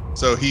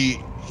 So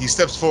he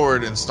steps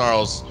forward and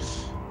snarls,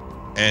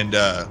 and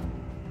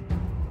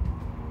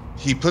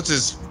he puts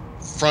his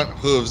front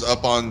hooves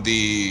up on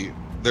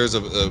there's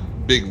a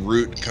big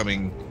root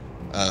coming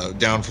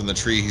down from the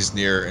tree he's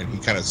near, and he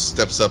kind of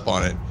steps up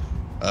on it,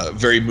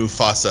 very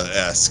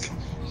Mufasa-esque,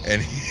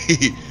 and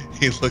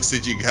he looks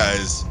at you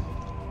guys.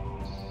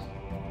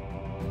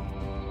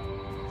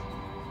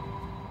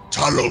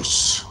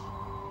 Talos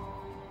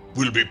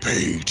will be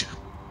paid,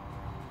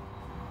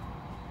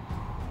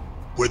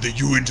 whether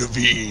you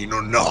intervene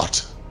or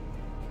not.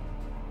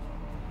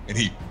 And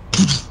he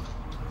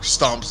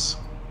stomps,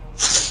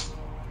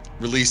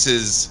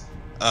 releases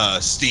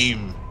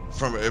steam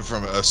from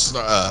a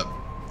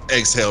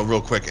exhale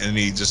real quick, and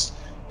he just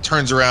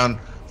turns around,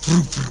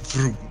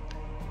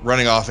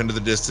 running off into the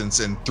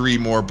distance, and 3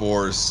 more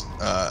boars,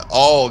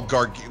 all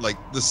like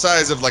the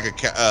size of like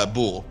a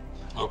bull.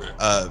 Okay.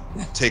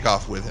 Take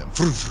off with him,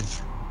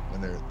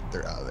 and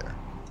they're out of there.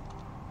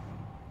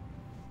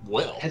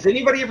 Well. Has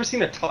anybody ever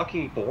seen a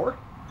talking boar?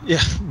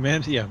 Yeah,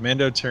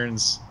 Mando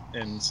turns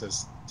and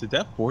says, "Did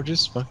that boar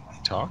just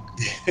fucking talk?"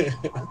 I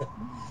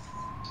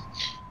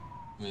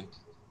mean,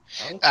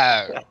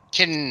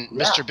 Can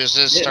Yeah, Mr.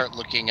 Business yeah. start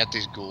looking at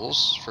these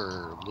ghouls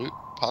for loot,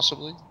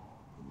 possibly?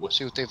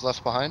 See what they've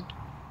left behind?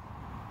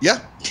 Yeah.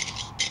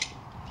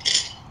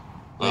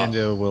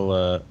 Mando will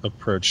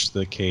approach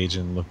the cage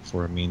and look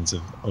for a means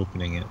of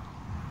opening it.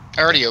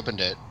 I already opened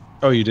it.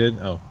 Oh, you did?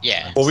 Oh.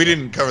 Yeah. Well, we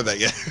didn't cover that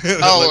yet.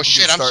 Oh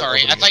shit! I'm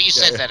sorry. I thought you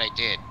said Yeah. that I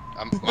did.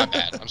 My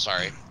bad. I'm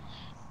sorry.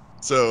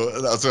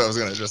 So that's what I was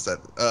gonna address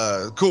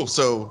that. Cool.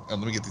 So let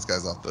me get these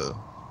guys off the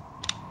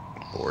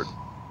board.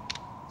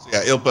 So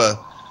yeah, Ilpa.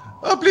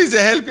 Oh, please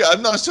help you.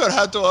 I'm not sure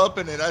how to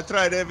open it. I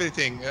tried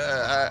everything.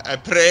 I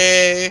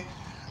pray.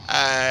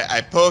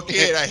 I poke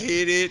it. I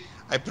hit it.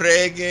 I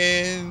pray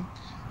again,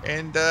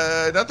 and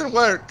nothing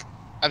worked.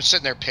 I'm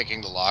sitting there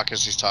picking the lock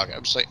as he's talking.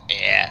 I'm just like,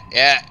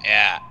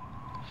 yeah.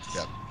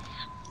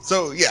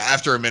 So yeah,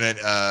 after a minute,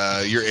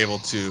 you're able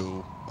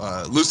to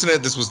loosen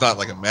it. This was not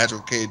like a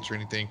magical cage or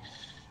anything.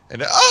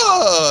 And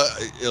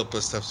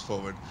Ilpa steps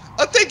forward.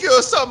 Oh, thank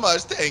you so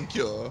much. Thank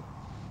you.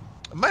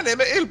 My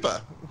name is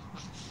Ilpa.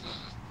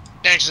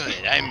 Excellent.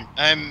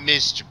 I'm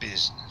Mr.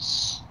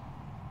 Bizness.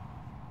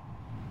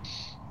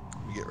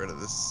 Let me get rid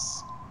of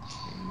this.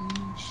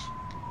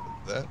 Get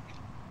rid of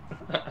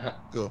that.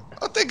 Cool.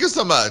 Oh, thank you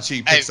so much.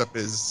 He picks up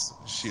his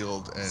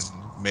shield and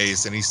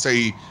mace, and he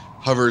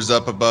hovers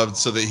up above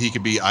so that he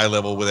could be eye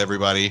level with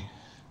everybody.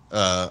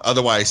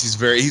 Otherwise, he's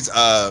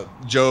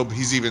Jobe.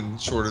 He's even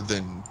shorter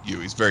than you.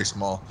 He's very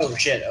small. Oh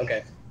shit.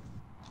 Okay.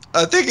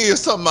 Thank you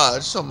so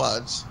much.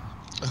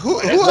 Who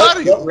are you?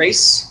 What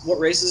race? What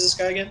race is this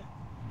guy again?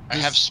 I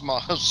have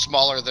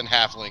smaller than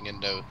halfling in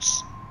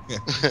notes. Yeah.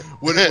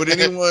 Would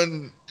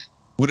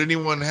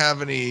anyone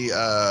have any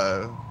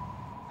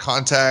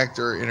contact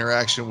or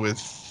interaction with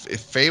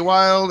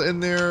Feywild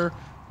in their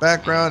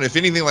background? If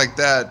anything like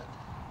that,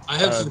 I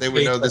have they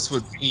would know this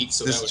feet,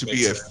 so this that to would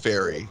be make a sense,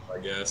 fairy. I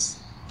guess.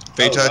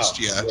 Fey Oh, touched,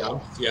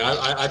 wow.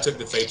 Yeah. I took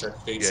the Fey touch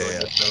feet, so Yeah,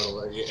 I just know,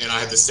 and I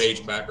have the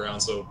sage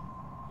background, so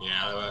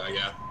I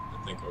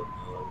think I would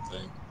know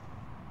everything.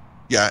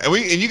 Yeah, and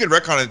you can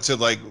retcon it to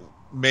like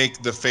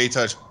make the Fey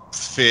touch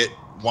fit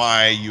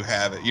why you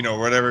have it,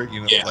 whatever,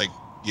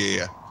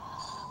 yeah.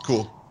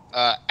 Cool.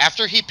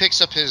 After he picks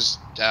up his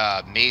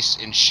mace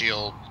and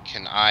shield,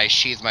 can I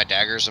sheath my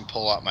daggers and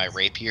pull out my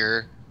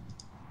rapier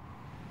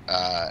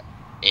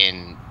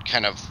and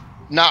kind of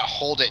not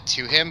hold it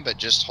to him, but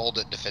just hold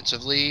it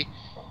defensively?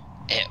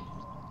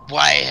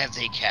 Why have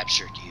they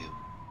captured you?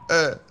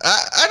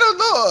 I don't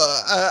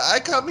know. I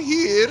come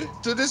here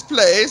to this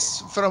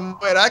place from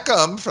where I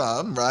come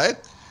from, right?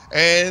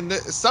 And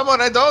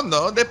someone I don't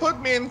know, they put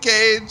me in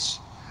cage,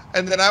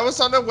 and then I was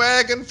on the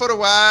wagon for a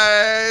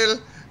while,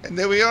 and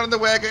then we were on the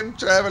wagon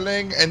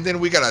traveling, and then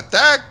we got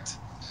attacked,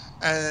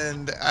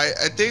 and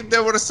I think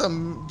there were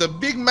the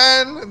big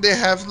man, they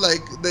have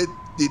like the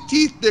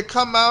teeth, they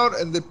come out,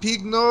 and the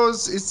pig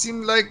nose, it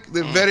seemed like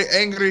they're very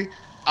angry.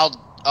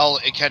 I'll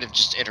kind of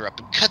just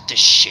interrupt and cut the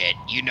shit.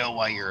 You know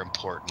why you're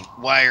important.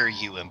 Why are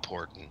you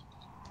important?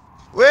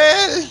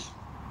 Well...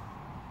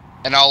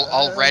 And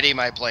I'll ready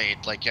my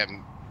blade like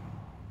I'm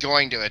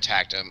going to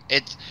attack them.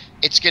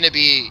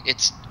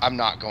 I'm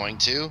not going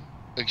to,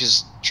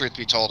 because truth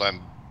be told,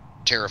 I'm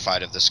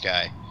terrified of this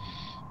guy.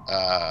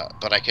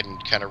 But I can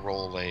kind of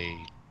roll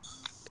an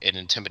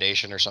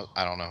intimidation or something.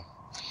 I don't know.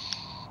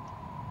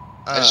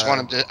 I just want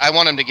him to. I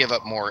want him to give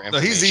up more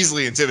information. No, he's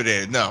easily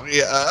intimidated. No,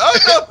 yeah.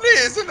 No,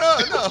 please,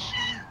 no.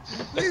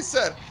 Please,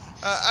 sir.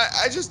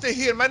 I just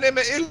here. My name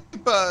is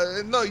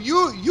Ilpa. No,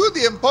 you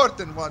the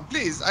important one.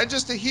 Please, I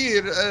just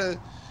here.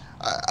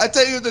 I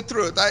tell you the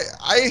truth.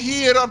 I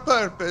here on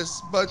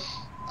purpose, but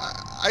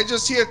I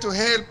just here to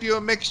help you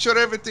and make sure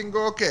everything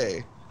go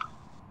okay.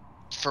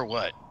 For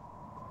what?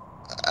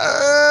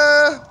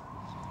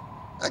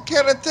 I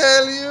can't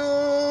tell you.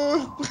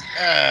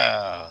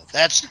 Oh,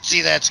 that's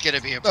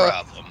gonna be a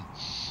problem.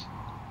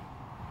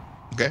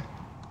 Okay.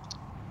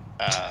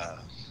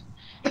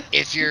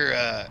 If you're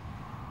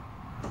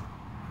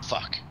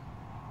fuck.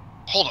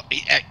 Hold on.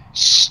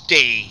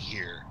 Stay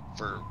here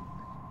for,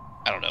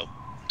 I don't know,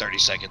 30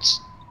 seconds.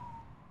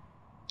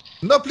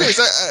 No, please.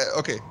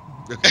 Okay.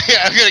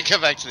 I'm gonna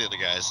come back to the other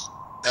guys.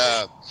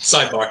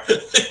 Sidebar.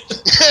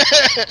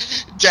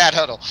 Dad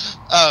huddle.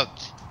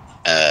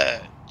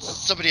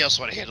 Somebody else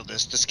want to handle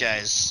this. This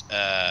guy's,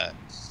 I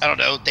don't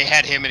know. They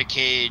had him in a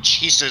cage.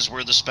 He says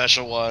we're the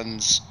special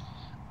ones.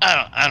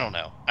 I don't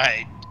know.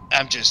 I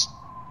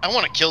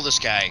want to kill this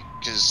guy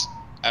because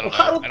I don't know.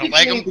 I don't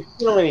like him. You need to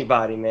kill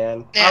anybody,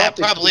 man. Yeah,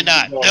 probably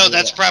not. No,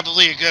 that's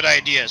probably a good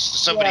idea. So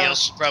somebody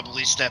else should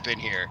probably step in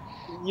here.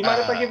 You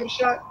mind if I give it a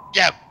shot?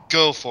 Yeah,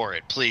 go for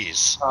it,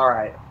 please. All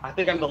right. I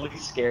think I'm the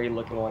least scary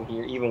looking one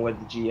here, even with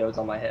the geodes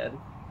on my head.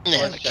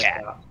 Yeah, Let's the check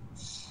cat. it out.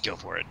 Go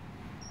for it.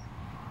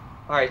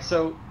 All right.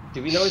 So,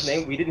 do we know his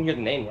name? We didn't hear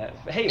the name yet.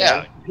 Hey,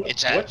 Yeah, man.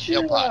 it's What's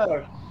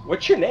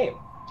your name?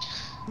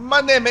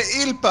 My name is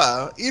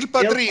Ilpa. Il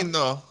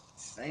Padrino.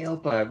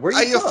 Ilpa. Where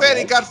Are you you from, fairy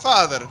man?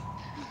 godfather?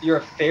 You're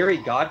a fairy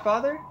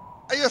godfather?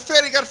 Are you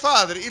fairy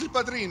godfather? Il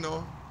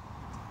Padrino.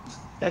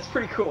 That's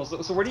pretty cool.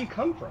 So where do you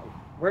come from?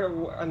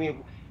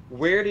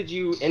 Where did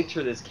you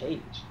enter this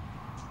cage?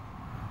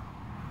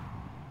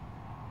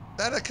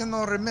 That I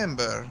cannot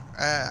remember.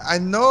 I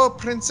know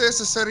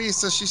Princess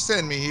Sarisa, she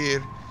sent me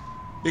here.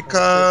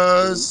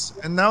 Because,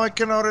 and now I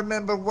cannot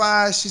remember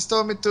why she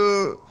told me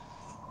to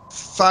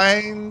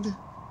find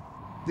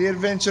the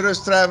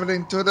adventurers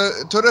traveling to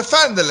the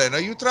Phandalin. Are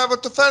you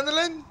traveled to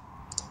Phandalin?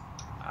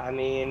 I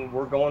mean,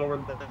 we're going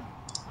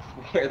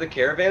where the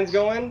caravan's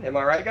going. Am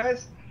I right,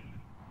 guys?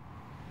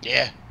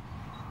 Yeah.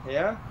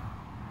 Yeah.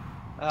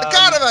 The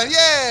caravan,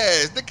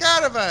 yes, the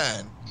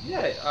caravan.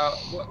 Yeah.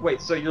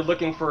 Wait. So you're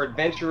looking for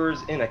adventurers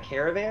in a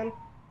caravan?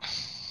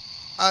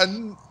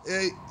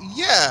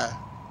 Yeah.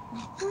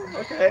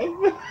 Okay.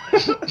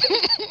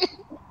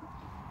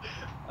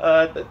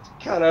 That's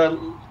kind of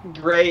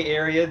gray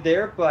area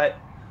there, but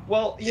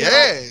well,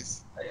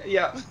 yes.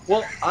 Yeah.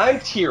 Well, I'm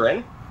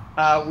Tyr'n.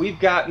 We've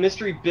got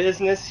Mr.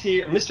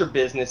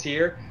 Bizness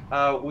here.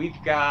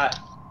 We've got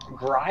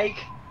Gryke,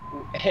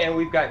 and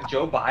we've got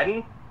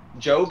Jobe,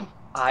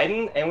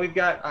 and we've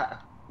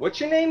got what's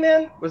your name,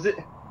 man? Was it?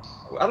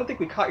 I don't think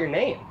we caught your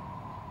name.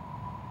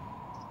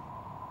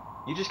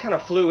 You just kind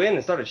of flew in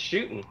and started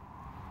shooting.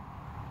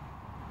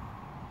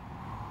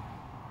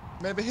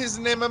 Maybe his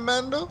name is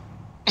Mando?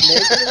 I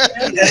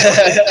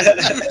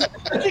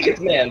think it's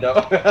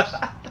Mando.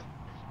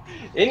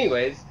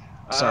 Anyways.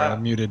 Sorry,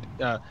 I'm muted.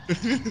 I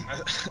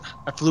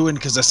flew in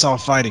because I saw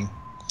fighting.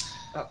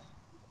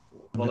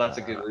 Well, that's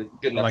a good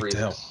enough like reason,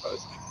 to help. I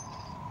suppose.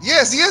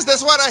 Yes,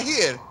 that's what I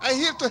hear. I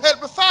here to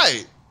help a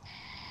fight.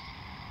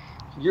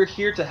 You're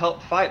here to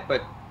help fight,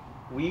 but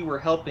we were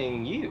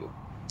helping you.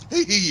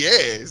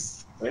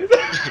 Yes.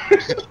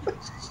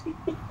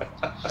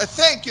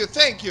 Thank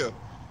you.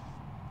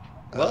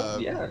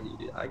 Well, yeah,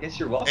 I guess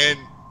you're welcome. And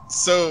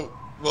so,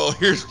 well,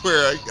 here's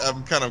where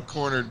I'm kind of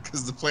cornered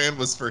because the plan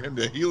was for him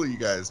to heal you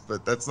guys,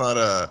 but that's not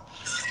a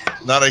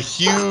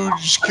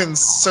huge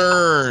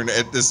concern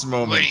at this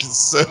moment. Wait,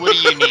 so. What do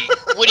you need?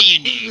 What do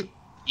you need?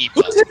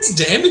 Who takes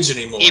damage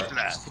anymore?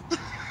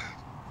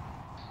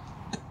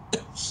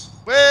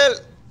 Well,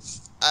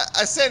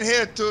 I sent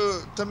here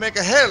to make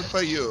a help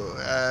for you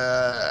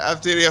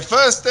after your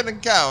first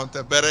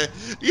encounter, but I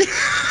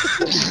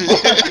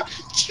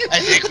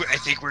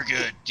think we're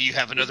good. Do you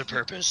have another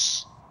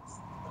purpose?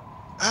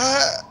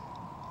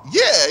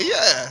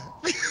 Yeah.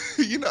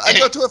 I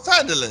go to a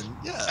Phandalin.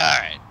 Yeah. All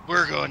right,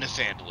 we're going to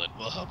Phandalin.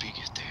 We'll help you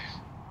get there.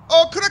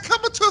 Oh, could I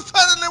come to a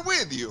Phandalin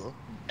with you?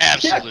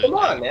 Absolutely. Yeah, come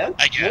on, man.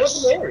 I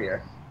guess. More the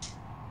merrier.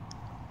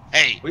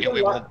 Hey,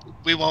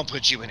 We won't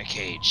put you in a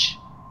cage.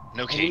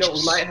 No And cages.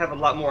 we might have a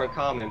lot more in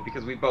common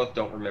because we both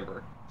don't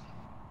remember.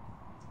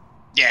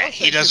 Yeah,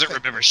 he doesn't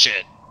remember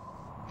shit.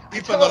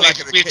 People don't like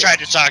it. We've tried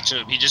to talk to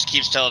him. He just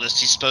keeps telling us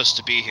he's supposed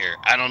to be here.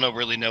 I don't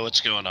really know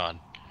what's going on.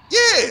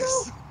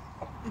 Yes.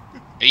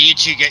 You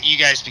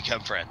guys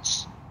become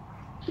friends.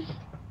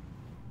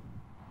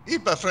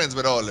 Keep our friends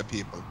with all the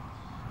people.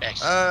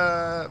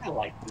 Excellent. I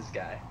like this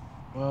guy.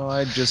 Well,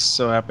 I just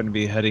so happen to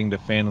be heading to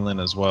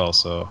Phandalin as well,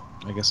 so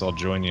I guess I'll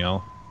join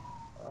y'all.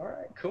 All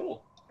right,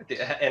 cool.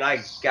 And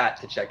I got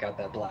to check out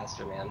that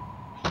blaster, man.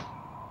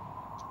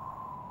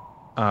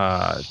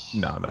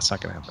 No, that's not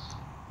gonna happen.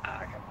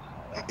 Come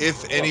on.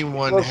 If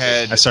anyone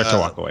had, I start to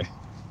walk away.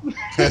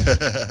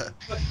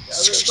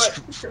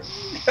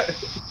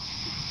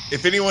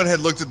 If anyone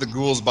had looked at the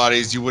ghouls'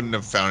 bodies, you wouldn't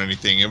have found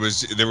anything. They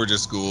were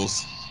just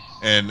ghouls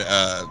and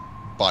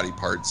body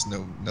parts.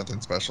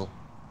 Nothing special.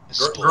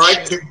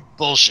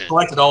 Bullshit.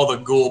 Collected all the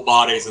ghoul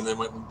bodies and then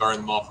went and burned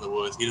them off in the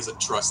woods. He doesn't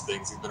trust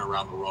things. He's been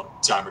around the world a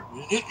time.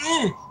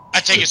 I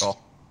take a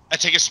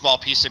small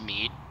piece of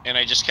meat and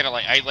I just kind of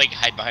I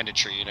hide behind a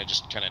tree and I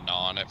just kind of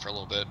gnaw on it for a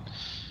little bit.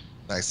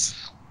 Nice.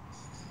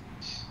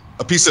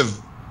 A piece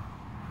of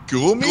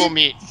ghoul meat? Ghoul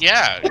meat,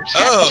 yeah.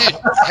 Oh. Dude,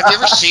 have you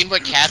ever seen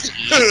what cats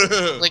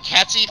eat? Like,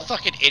 cats eat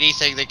fucking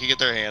anything they can get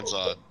their hands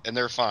on, and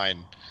they're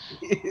fine.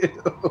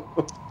 Ew.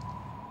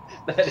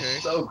 That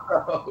is so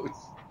gross.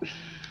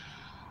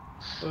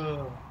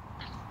 Ugh.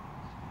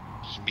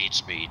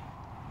 Meat's meat.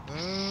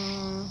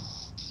 I'm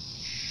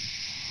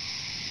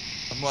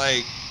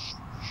like,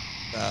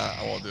 nah,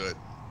 I won't do it.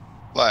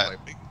 What?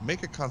 Like,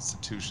 make a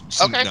constitution.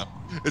 Okay. No,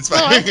 it's No,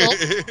 fine.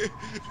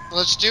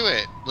 Let's do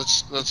it.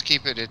 Let's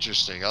keep it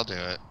interesting. I'll do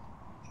it.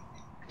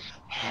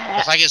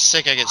 If I get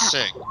sick, I get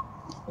sick.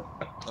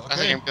 I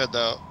think I'm good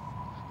though.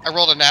 I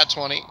rolled a nat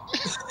 20.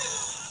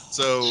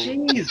 So,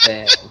 Jeez,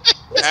 man.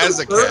 as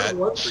a cat,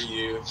 What for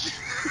you?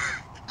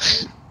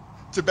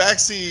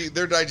 Tabaxi,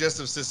 their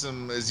digestive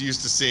system is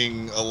used to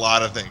seeing a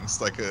lot of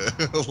things, like a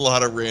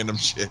lot of random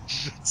shit.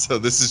 So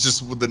this is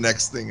just the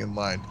next thing in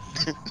line.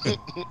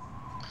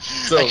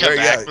 So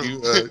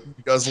you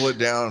guzzle it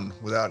down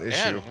without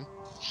issue. Yeah,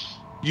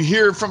 You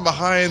hear from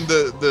behind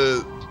the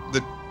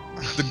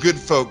good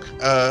folk.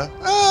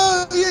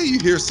 You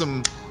hear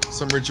some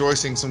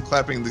rejoicing, some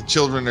clapping. The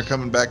children are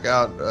coming back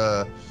out,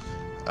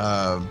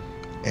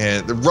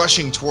 and they're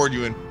rushing toward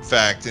you. In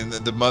fact, and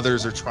the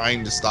mothers are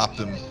trying to stop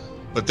them,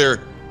 but the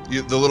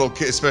little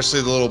kids,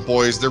 especially the little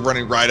boys, they're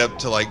running right up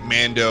to like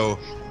Mando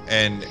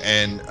and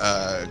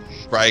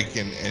Gryke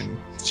and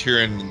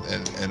Tyr'n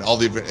and all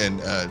the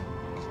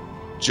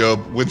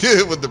Jobe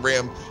with the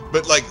ram,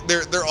 but like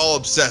they're all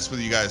obsessed with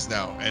you guys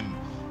now, and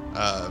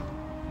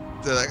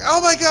they're like,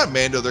 "Oh my God,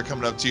 Mando!" They're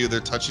coming up to you. They're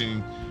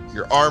touching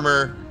your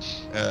armor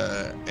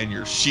and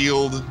your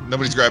shield.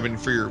 Nobody's grabbing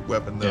for your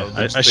weapon though.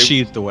 Yeah, I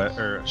sheathed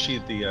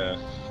the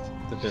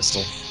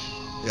pistol.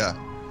 Yeah,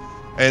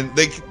 and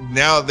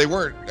they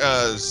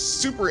weren't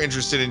super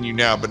interested in you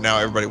now, but now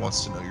everybody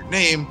wants to know your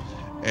name,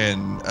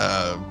 and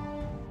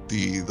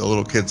the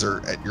little kids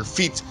are at your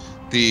feet.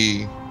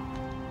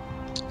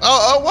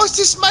 What's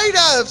this made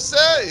of,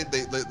 sir?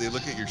 They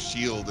look at your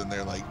shield and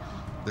they're like,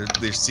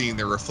 they're seeing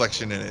their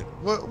reflection in it.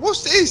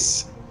 What's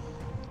this?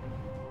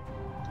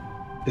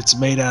 It's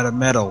made out of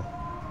metal.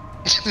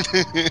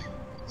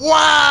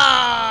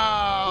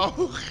 Wow!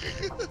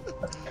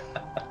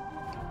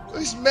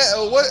 It's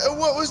metal.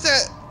 What was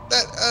that?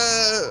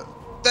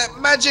 That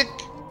magic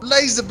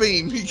laser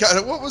beam you got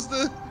it. What was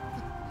the?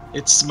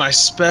 It's my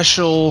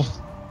special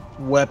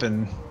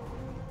weapon.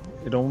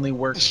 It only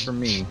works for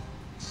me.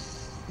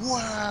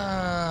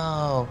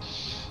 Wow!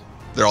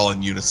 They're all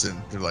in unison.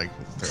 They're all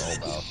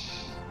about.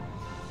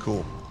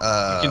 Cool.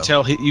 You can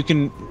tell.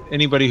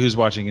 Anybody who's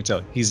watching can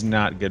tell he's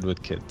not good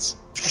with kids.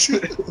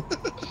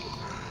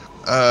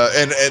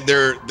 And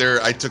they're.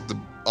 I took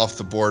them off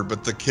the board,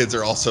 but the kids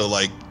are also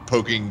like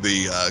poking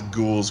the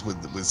ghouls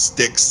with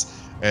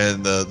sticks,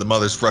 and the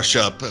mothers rush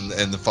up, and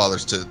the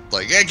fathers to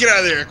like, hey, get out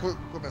of there, quit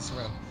messing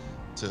around,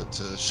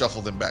 to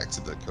shuffle them back to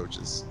the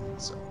coaches.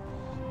 So,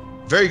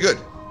 very good.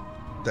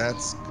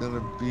 That's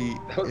gonna be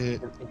it.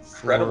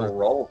 Incredible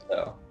roll,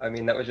 though. I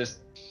mean, that was just.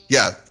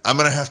 Yeah, I'm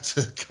gonna have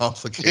to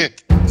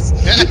complicate things.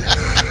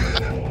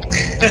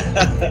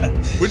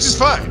 Which is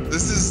fine.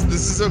 This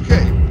is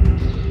okay.